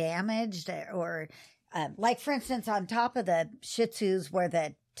getting damaged, or like, for instance, on top of the Shih Tzus where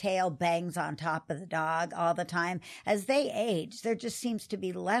the tail bangs on top of the dog all the time? As they age, there just seems to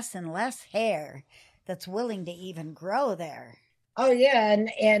be less and less hair that's willing to even grow there. Oh yeah,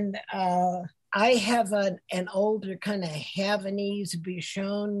 and I have an older kind of Havanese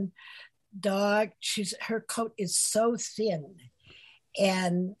Bichon dog. Her coat is so thin,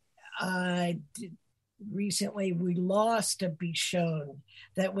 and recently we lost a Bichon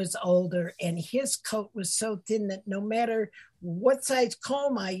that was older, and his coat was so thin that no matter what size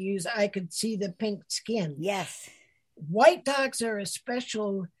comb I use, I could see the pink skin. Yes. White dogs are a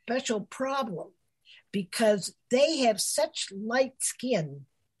special problem because they have such light skin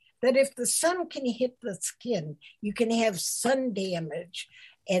that if the sun can hit the skin, you can have sun damage.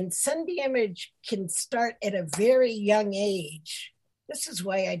 And sun damage can start at a very young age. This is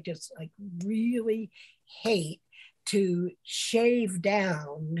why I just really hate to shave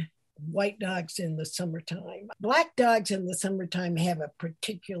down white dogs in the summertime. Black dogs in the summertime have a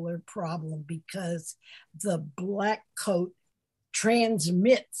particular problem because the black coat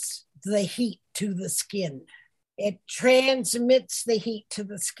transmits the heat to the skin. It transmits the heat to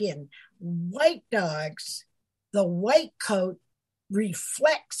the skin. White dogs, the white coat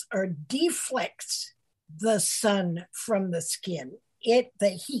reflects or deflects the sun from the skin, the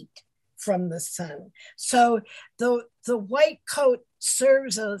heat from the sun. So the white coat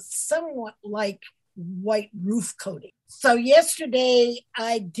serves as somewhat like white roof coating. So yesterday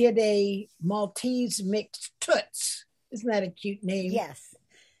I did a Maltese mixed Toots. Isn't that a cute name? Yes.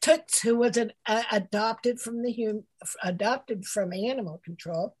 Toots, who was adopted from animal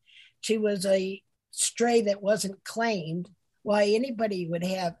control. She was a stray that wasn't claimed. Why anybody would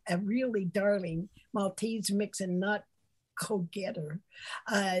have a really darling Maltese mix and not go get her,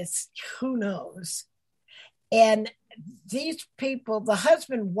 who knows? And these people, the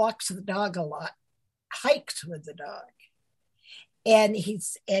husband walks the dog a lot, hikes with the dog, and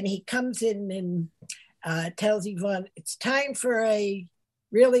he comes in and tells Yvonne it's time for a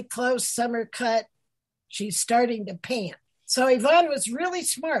really close summer cut. She's starting to pant. So Yvonne was really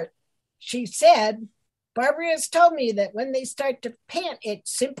smart. She said, Barbara has told me that when they start to pant, it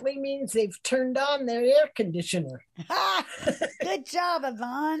simply means they've turned on their air conditioner. Good job,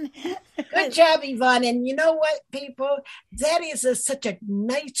 Yvonne. Good job, Yvonne. And you know what, people? That is such a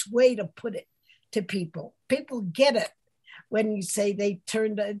nice way to put it. to people. People get it when you say they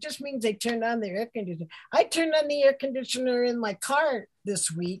turned, it just means they turned on their air conditioner. I turned on the air conditioner in my car this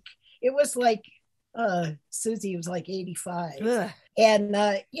week. It was like, Susie was like 85. Ugh. And,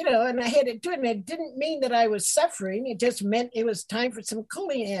 and I had to do it. And it didn't mean that I was suffering. It just meant it was time for some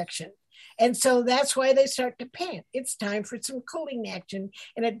cooling action. And so that's why they start to pant. It's time for some cooling action.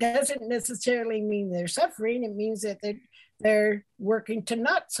 And it doesn't necessarily mean they're suffering. It means that they're working to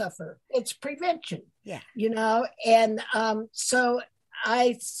not suffer. It's prevention. Yeah. And so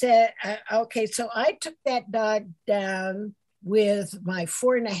I said, okay, so I took that dog down with my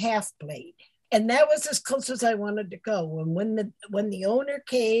 4.5 blade. And that was as close as I wanted to go. And when the owner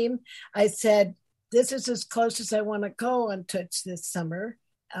came, I said, this is as close as I want to go on Toots this summer.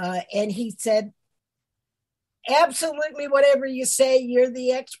 And he said, absolutely, whatever you say, you're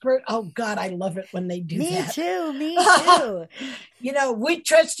the expert. Oh, God, I love it when they do that. Me too. We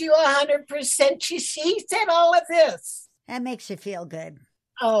trust you 100%. He said all of this. That makes you feel good.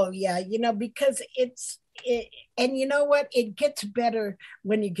 Oh, yeah, because and you know what? It gets better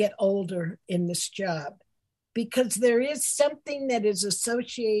when you get older in this job, because there is something that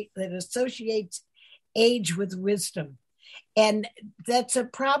associates age with wisdom. And that's a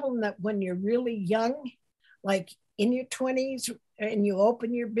problem that when you're really young, like in your 20s, and you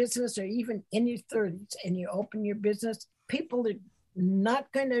open your business, or even in your 30s and you open your business, people are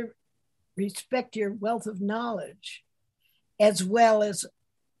not going to respect your wealth of knowledge as well as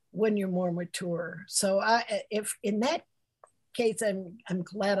when you're more mature. So if in that case, I'm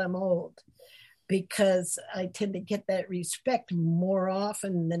glad I'm old, because I tend to get that respect more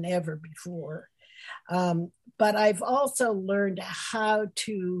often than ever before. But I've also learned how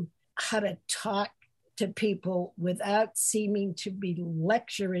to talk to people without seeming to be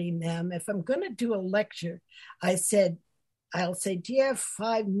lecturing them. If I'm going to do a lecture, I'll say, do you have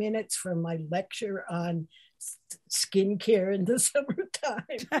 5 minutes for my lecture on skincare in the summertime?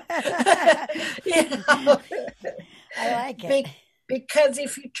 I like it. Because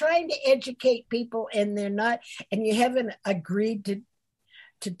if you're trying to educate people and they're not, and you haven't agreed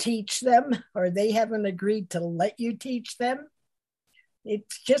to teach them, or they haven't agreed to let you teach them,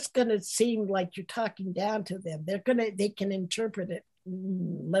 it's just going to seem like you're talking down to them. They can interpret it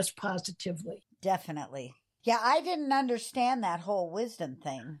less positively. Definitely. Yeah, I didn't understand that whole wisdom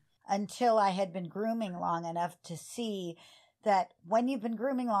thing until I had been grooming long enough to see that when you've been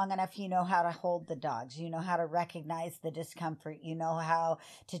grooming long enough, you know how to hold the dogs. You know how to recognize the discomfort. You know how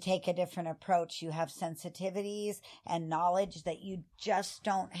to take a different approach. You have sensitivities and knowledge that you just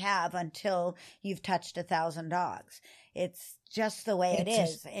don't have until you've touched 1,000 dogs. It's just the way it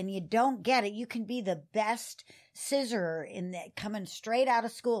is. And you don't get it. You can be the best scissorer coming straight out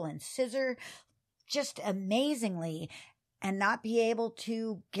of school and scissor just amazingly, and not be able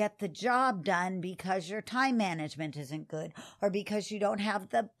to get the job done because your time management isn't good, or because you don't have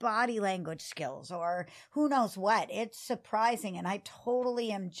the body language skills, or who knows what. It's surprising. And I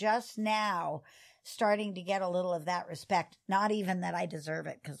totally am just now starting to get a little of that respect. Not even that I deserve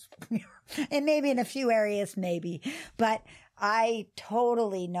it, because and maybe in a few areas, maybe, but I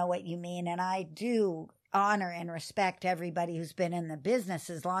totally know what you mean. And I do honor and respect everybody who's been in the business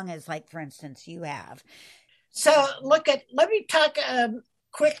as long as, like, for instance, you have. So let me talk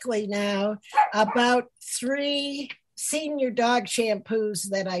quickly now about 3 senior dog shampoos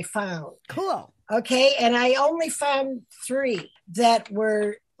that I found. Cool. Okay. And I only found 3 that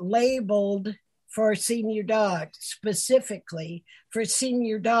were labeled for senior dogs, specifically for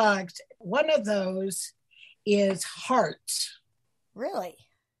senior dogs. One of those is Hearts. Really?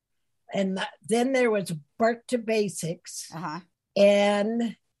 And then there was Bark to Basics. Uh-huh.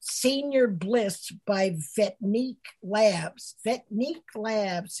 And Senior Bliss by Vetnique Labs. Vetnique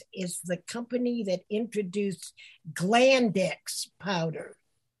Labs is the company that introduced Glandex powder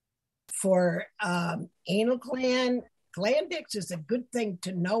for anal gland. Glandex is a good thing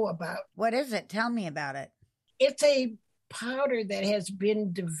to know about. What is it? Tell me about it. It's a powder that has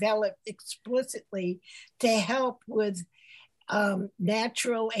been developed explicitly to help with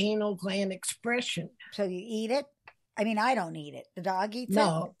natural anal gland expression. So you eat it? I mean, I don't eat it. The dog eats it?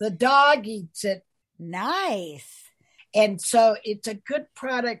 No, the dog eats it. Nice. And so it's a good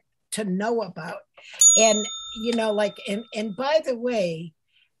product to know about. And, and by the way,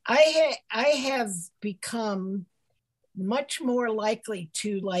 I have become much more likely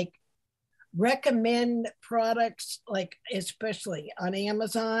to recommend products, especially on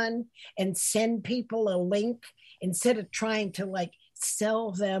Amazon, and send people a link instead of trying to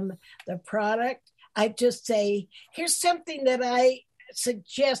sell them the product. I just say, here's something that I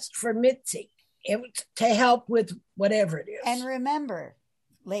suggest for Mitzi to help with whatever it is. And remember,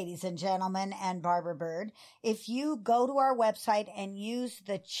 ladies and gentlemen, and Barbara Bird. If you go to our website and use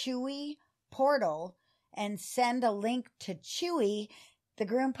the Chewy portal and send a link to Chewy, the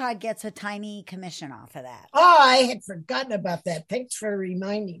GroomPod gets a tiny commission off of that. Oh, I had forgotten about that. Thanks for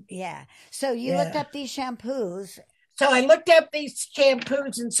reminding me. Yeah. So you looked up these shampoos. So I looked up these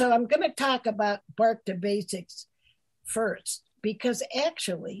shampoos, and so I'm going to talk about Bark to Basics first, because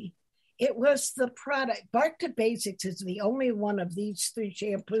actually it was the product. Bark to Basics is the only one of these three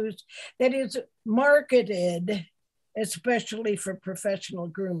shampoos that is marketed especially for professional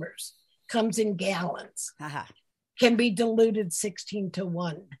groomers. Comes in gallons. Can be diluted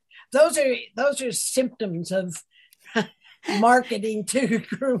 16-1. Those are symptoms of marketing to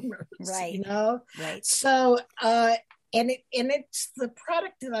groomers, right? You know, right. So, and it's the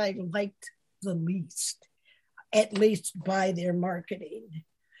product that I liked the least, at least by their marketing.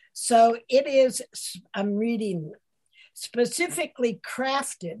 So it is. I'm reading specifically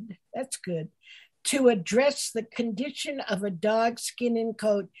crafted. That's good. To address the condition of a dog's skin and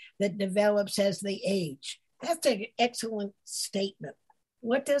coat that develops as they age. That's an excellent statement.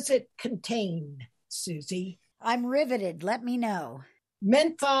 What does it contain, Susie? I'm riveted. Let me know.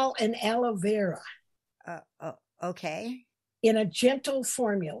 Menthol and aloe vera. Okay. In a gentle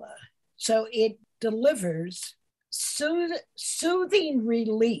formula. So it delivers soothing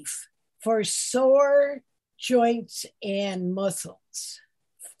relief for sore joints and muscles.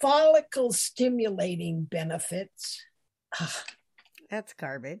 Follicle stimulating benefits. That's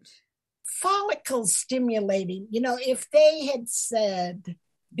garbage. Follicle stimulating, if they had said,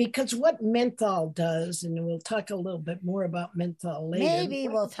 because what menthol does, and we'll talk a little bit more about menthol later. Maybe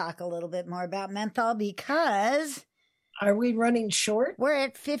we'll talk a little bit more about menthol because... Are we running short? We're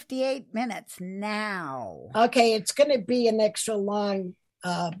at 58 minutes now. Okay, it's going to be an extra long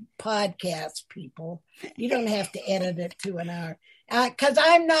podcast, people. You don't have to edit it to an hour. Because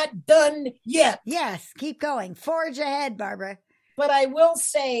I'm not done yet. Yes, keep going. Forge ahead, Barbara. But I will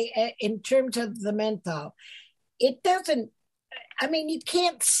say, in terms of the menthol, it doesn't, you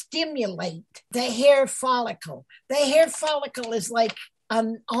can't stimulate the hair follicle. The hair follicle is like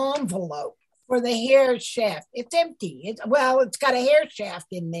an envelope for the hair shaft. It's empty. It's got a hair shaft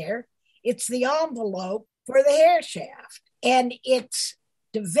in there. It's the envelope for the hair shaft. And it's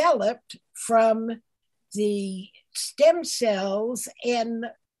developed from the stem cells and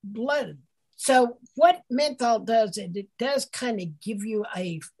blood. So what menthol does, it does kind of give you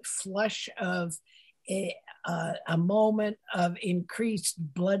a flush of a moment of increased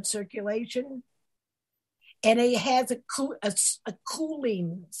blood circulation. And it has a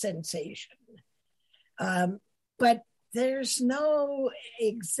cooling sensation. But there's no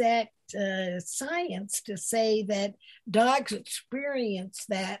exact science to say that dogs experience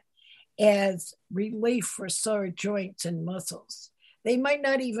that as relief for sore joints and muscles. They might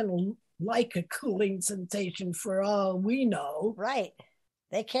not even like a cooling sensation for all we know. Right.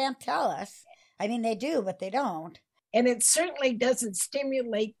 They can't tell us. They do, but they don't. And it certainly doesn't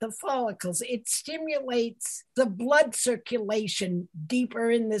stimulate the follicles. It stimulates the blood circulation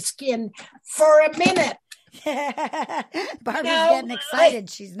deeper in the skin for a minute. Barbara's getting excited.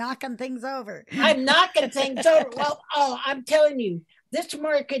 She's knocking things over. I'm knocking things over. Well, I'm telling you, this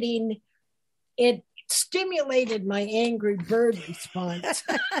marketing, it stimulated my angry bird response.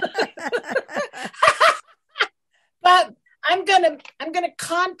 But I'm gonna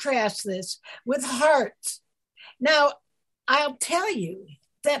contrast this with Hearts. Now, I'll tell you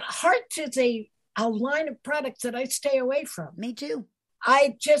that Hearts is a line of products that I stay away from. Me too.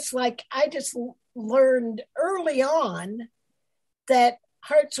 I just learned early on that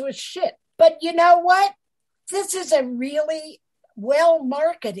Hearts was shit. But you know what? This is a really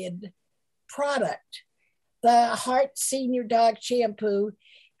well-marketed product. The Hearts Senior Dog Shampoo,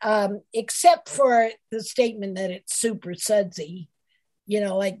 except for the statement that it's super sudsy.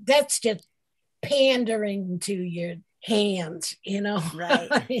 That's just pandering to your hands,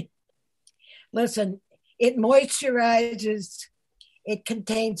 Right. Listen, it moisturizes. It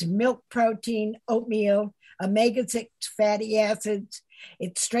contains milk protein, oatmeal, omega-6 fatty acids.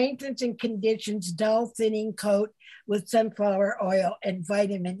 It strengthens and conditions dull, thinning coat with sunflower oil and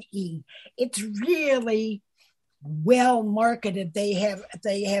vitamin E. It's really well marketed. They have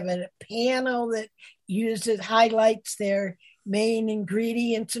a panel that highlights their main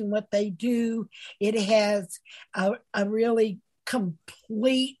ingredients and what they do. It has a really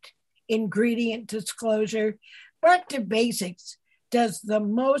complete ingredient disclosure. Back to Basics does the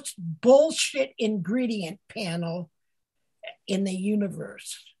most bullshit ingredient panel in the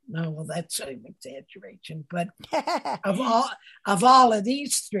universe. No, well, that's an exaggeration, but of all of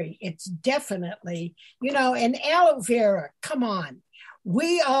these three, it's definitely, and aloe vera, come on.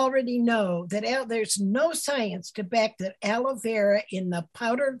 We already know that there's no science to back that aloe vera in the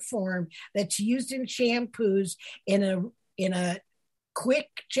powdered form that's used in shampoos in a quick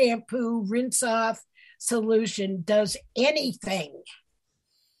shampoo rinse off solution does anything.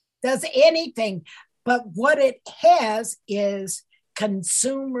 But what it has is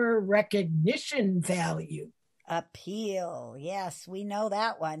consumer recognition value. Appeal. Yes, we know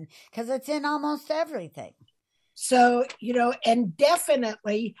that one because it's in almost everything. So, and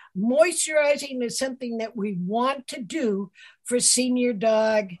definitely moisturizing is something that we want to do for senior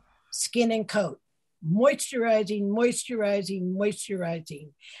dog skin and coat. Moisturizing.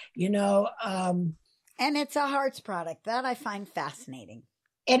 And it's a Hearts product that I find fascinating.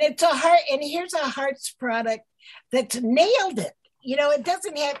 And here's a Hearts product that's nailed it. It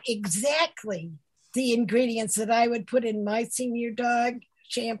doesn't have exactly the ingredients that I would put in my senior dog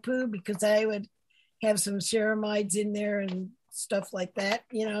shampoo because I would have some ceramides in there and stuff like that.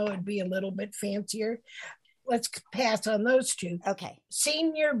 It'd be a little bit fancier. Let's pass on those two. Okay.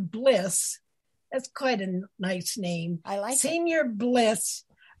 Senior Bliss. That's quite a nice name. I like Senior Bliss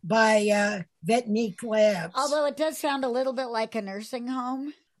by Vetnique Labs. Although it does sound a little bit like a nursing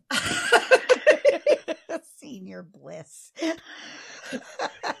home. Senior Bliss.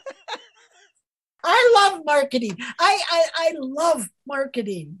 I love marketing. I llove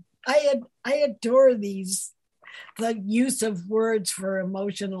marketing. I adore the use of words for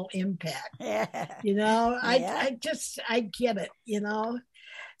emotional impact. Yeah. I get it,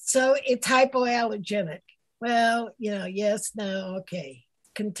 So it's hypoallergenic. Well, yes, no, okay.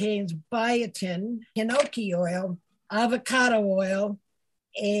 Contains biotin, hinoki oil, avocado oil,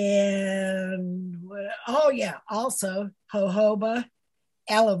 and also jojoba,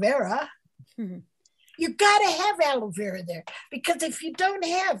 aloe vera. You got to have aloe vera there because if you don't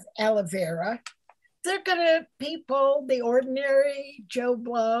have aloe vera, the ordinary Joe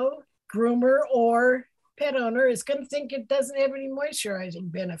Blow groomer or pet owner is going to think it doesn't have any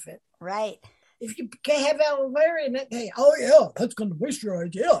moisturizing benefit. Right. If you have aloe vera in it, that's going to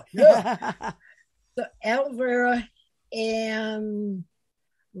moisturize. Yeah. So aloe vera and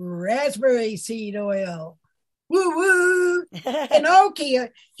raspberry seed oil. Woo woo! Hinoki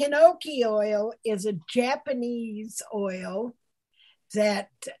oil is a Japanese oil that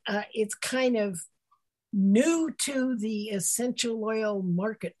it's kind of new to the essential oil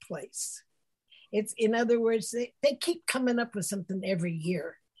marketplace. It's, in other words, they keep coming up with something every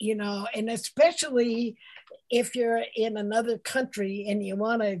year, and especially if you're in another country and you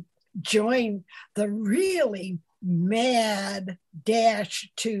want to join the really mad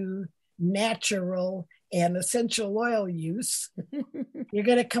dash to natural and essential oil use, you're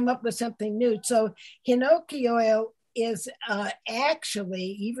going to come up with something new. So hinoki oil is actually,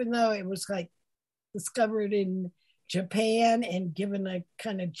 even though it was like discovered in Japan and given a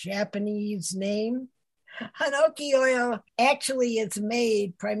kind of Japanese name, hinoki oil actually is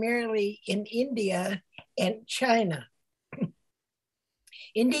made primarily in India and China.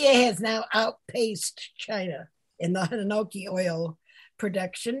 India has now outpaced China in the hinoki oil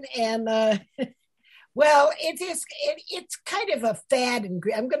production. And well, it's kind of a fad.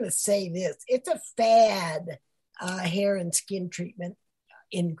 I'm going to say this. It's a fad hair and skin treatment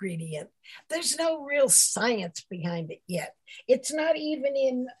ingredient. There's no real science behind it yet. It's not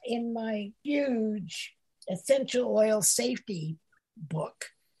even in my huge essential oil safety book.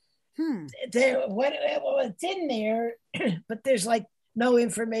 It's in there, but there's like no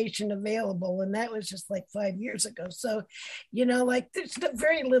information available. And that was just like 5 years ago. So, there's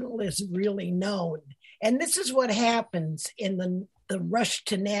very little is really known. And this is what happens in the rush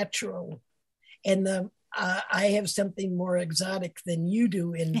to natural and I have something more exotic than you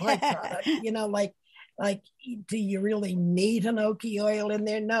do in my product, like, do you really need hinoki oil in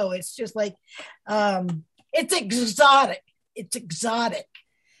there? No, it's just like, it's exotic. It's exotic.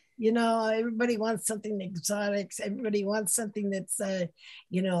 Everybody wants something exotic. Everybody wants something that's,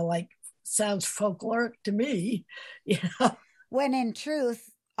 like sounds folkloric to me, When in truth,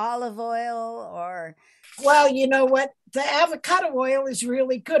 olive oil or... Well, you know what? The avocado oil is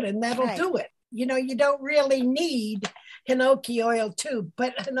really good and that'll do it. You don't really need hinoki oil too,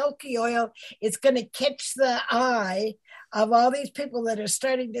 but hinoki oil is going to catch the eye of all these people that are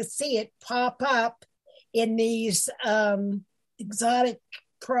starting to see it pop up in these exotic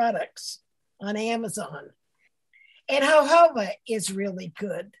products on Amazon. And jojoba is really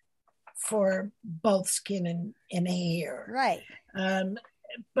good for both skin and hair. Right.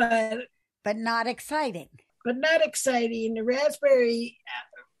 But not exciting. But not exciting. The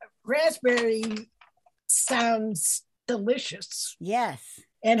raspberry sounds delicious. Yes.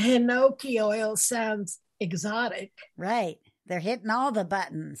 And hinoki oil sounds exotic. Right. They're hitting all the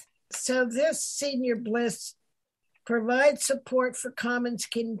buttons. So this Senior Bliss provides support for common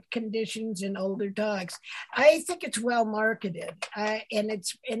skin conditions in older dogs. I think it's well marketed, and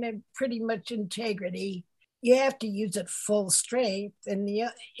it's in a pretty much integrity. You have to use it full strength, and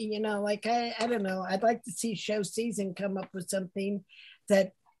like I don't know. I'd like to see Show Season come up with something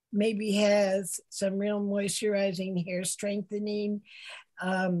that maybe has some real moisturizing, hair strengthening.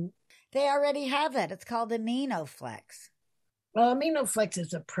 They already have that. It's called AminoFlex. Well, AminoFlex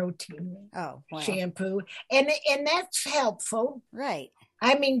is a protein shampoo, and that's helpful. Right.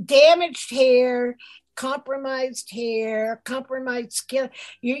 I mean, damaged hair, compromised skin.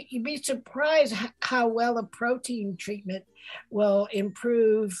 You'd be surprised how well a protein treatment will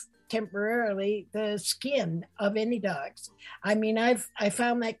improve temporarily the skin of any dogs. I mean, I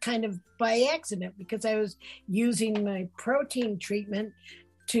found that kind of by accident because I was using my protein treatment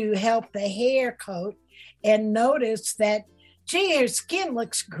to help the hair coat and noticed that, gee, her skin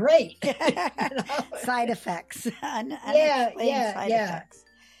looks great. Side effects. Side effects.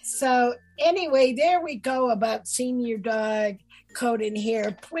 So anyway, there we go about senior dog coat and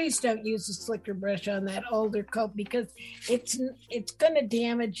hair. Please don't use a slicker brush on that older coat because it's going to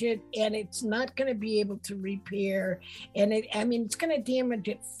damage it, and it's not going to be able to repair. And it's going to damage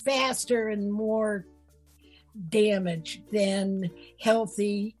it faster and more damage than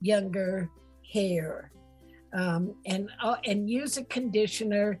healthy younger hair. And use a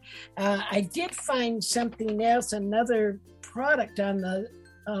conditioner. I did find something else, another product on the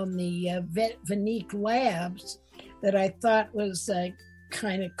Vanique Labs that I thought was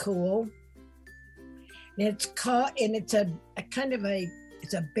kind of cool. And it's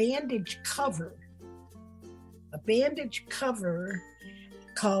a bandage cover. A bandage cover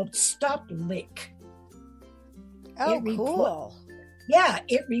called Stop Lick. Oh, cool.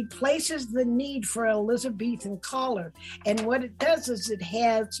 It replaces the need for Elizabethan collar. And what it does is it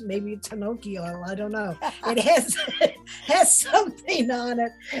has, maybe it's hinoki oil, I don't know. It has something on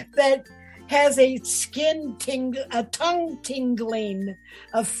it that has a tongue tingling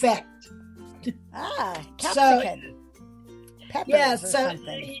effect. Capsicum. Peppers or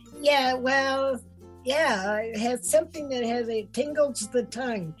something. It has something that tingles the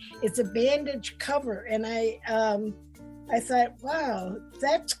tongue. It's a bandage cover, and I thought, wow,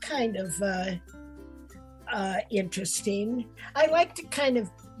 that's kind of interesting. I like to kind of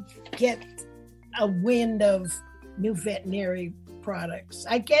get a wind of new veterinary products.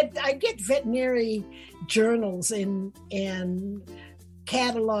 I get veterinary journals and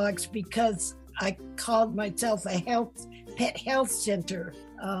catalogs because I called myself a pet health center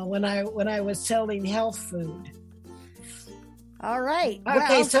when I was selling health food. All right.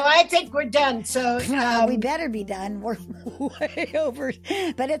 Okay, so I think we're done. So we better be done. We're way over,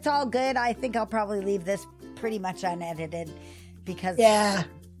 but it's all good. I think I'll probably leave this pretty much unedited because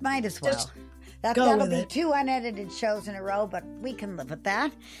might as well. That'll be 2 unedited shows in a row, but we can live with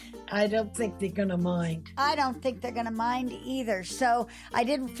that. I don't think they're going to mind. I don't think they're going to mind either. So I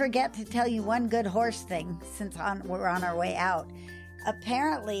didn't forget to tell you one good horse thing since we're on our way out.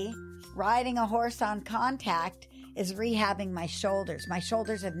 Apparently, riding a horse on contact is rehabbing my shoulders. My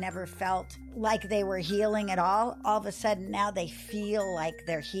shoulders have never felt like they were healing at all. All of a sudden now they feel like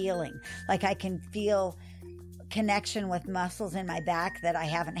they're healing. Like I can feel connection with muscles in my back that I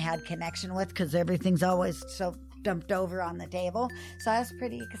haven't had connection with because everything's always so dumped over on the table. So I was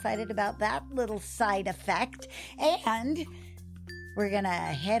pretty excited about that little side effect. And we're going to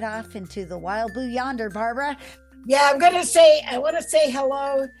head off into the wild blue yonder, Barbara. Yeah, I want to say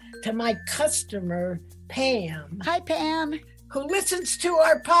hello to my customer, Pam. Hi, Pam. Who listens to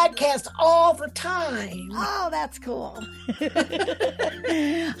our podcast all the time. Oh, that's cool.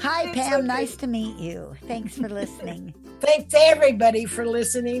 Hi, Pam. Nice to meet you. Thanks for listening. Thanks everybody for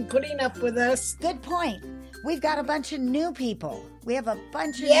listening, putting up with us. Good point. We've got a bunch of new people. We have a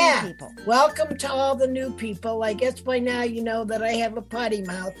bunch of new people. Welcome to all the new people. I guess by now you know that I have a potty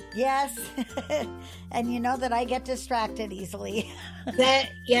mouth. Yes. And you know that I get distracted easily.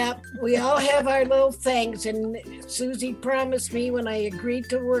 We all have our little things. And Susie promised me when I agreed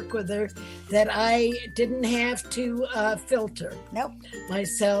to work with her that I didn't have to filter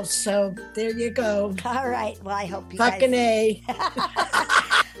myself. So there you go. All right. Well, I hope you Fucking A.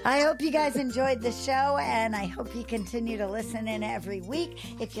 I hope you guys enjoyed the show, and I hope you continue to listen in every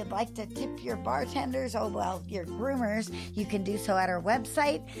week. If you'd like to tip your bartenders, your groomers, you can do so at our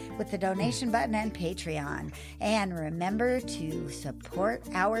website with the donation button and Patreon. And remember to support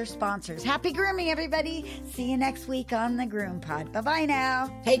our sponsors. Happy grooming, everybody. See you next week on the GroomPod. Bye-bye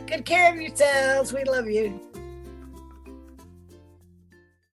now. Take good care of yourselves. We love you.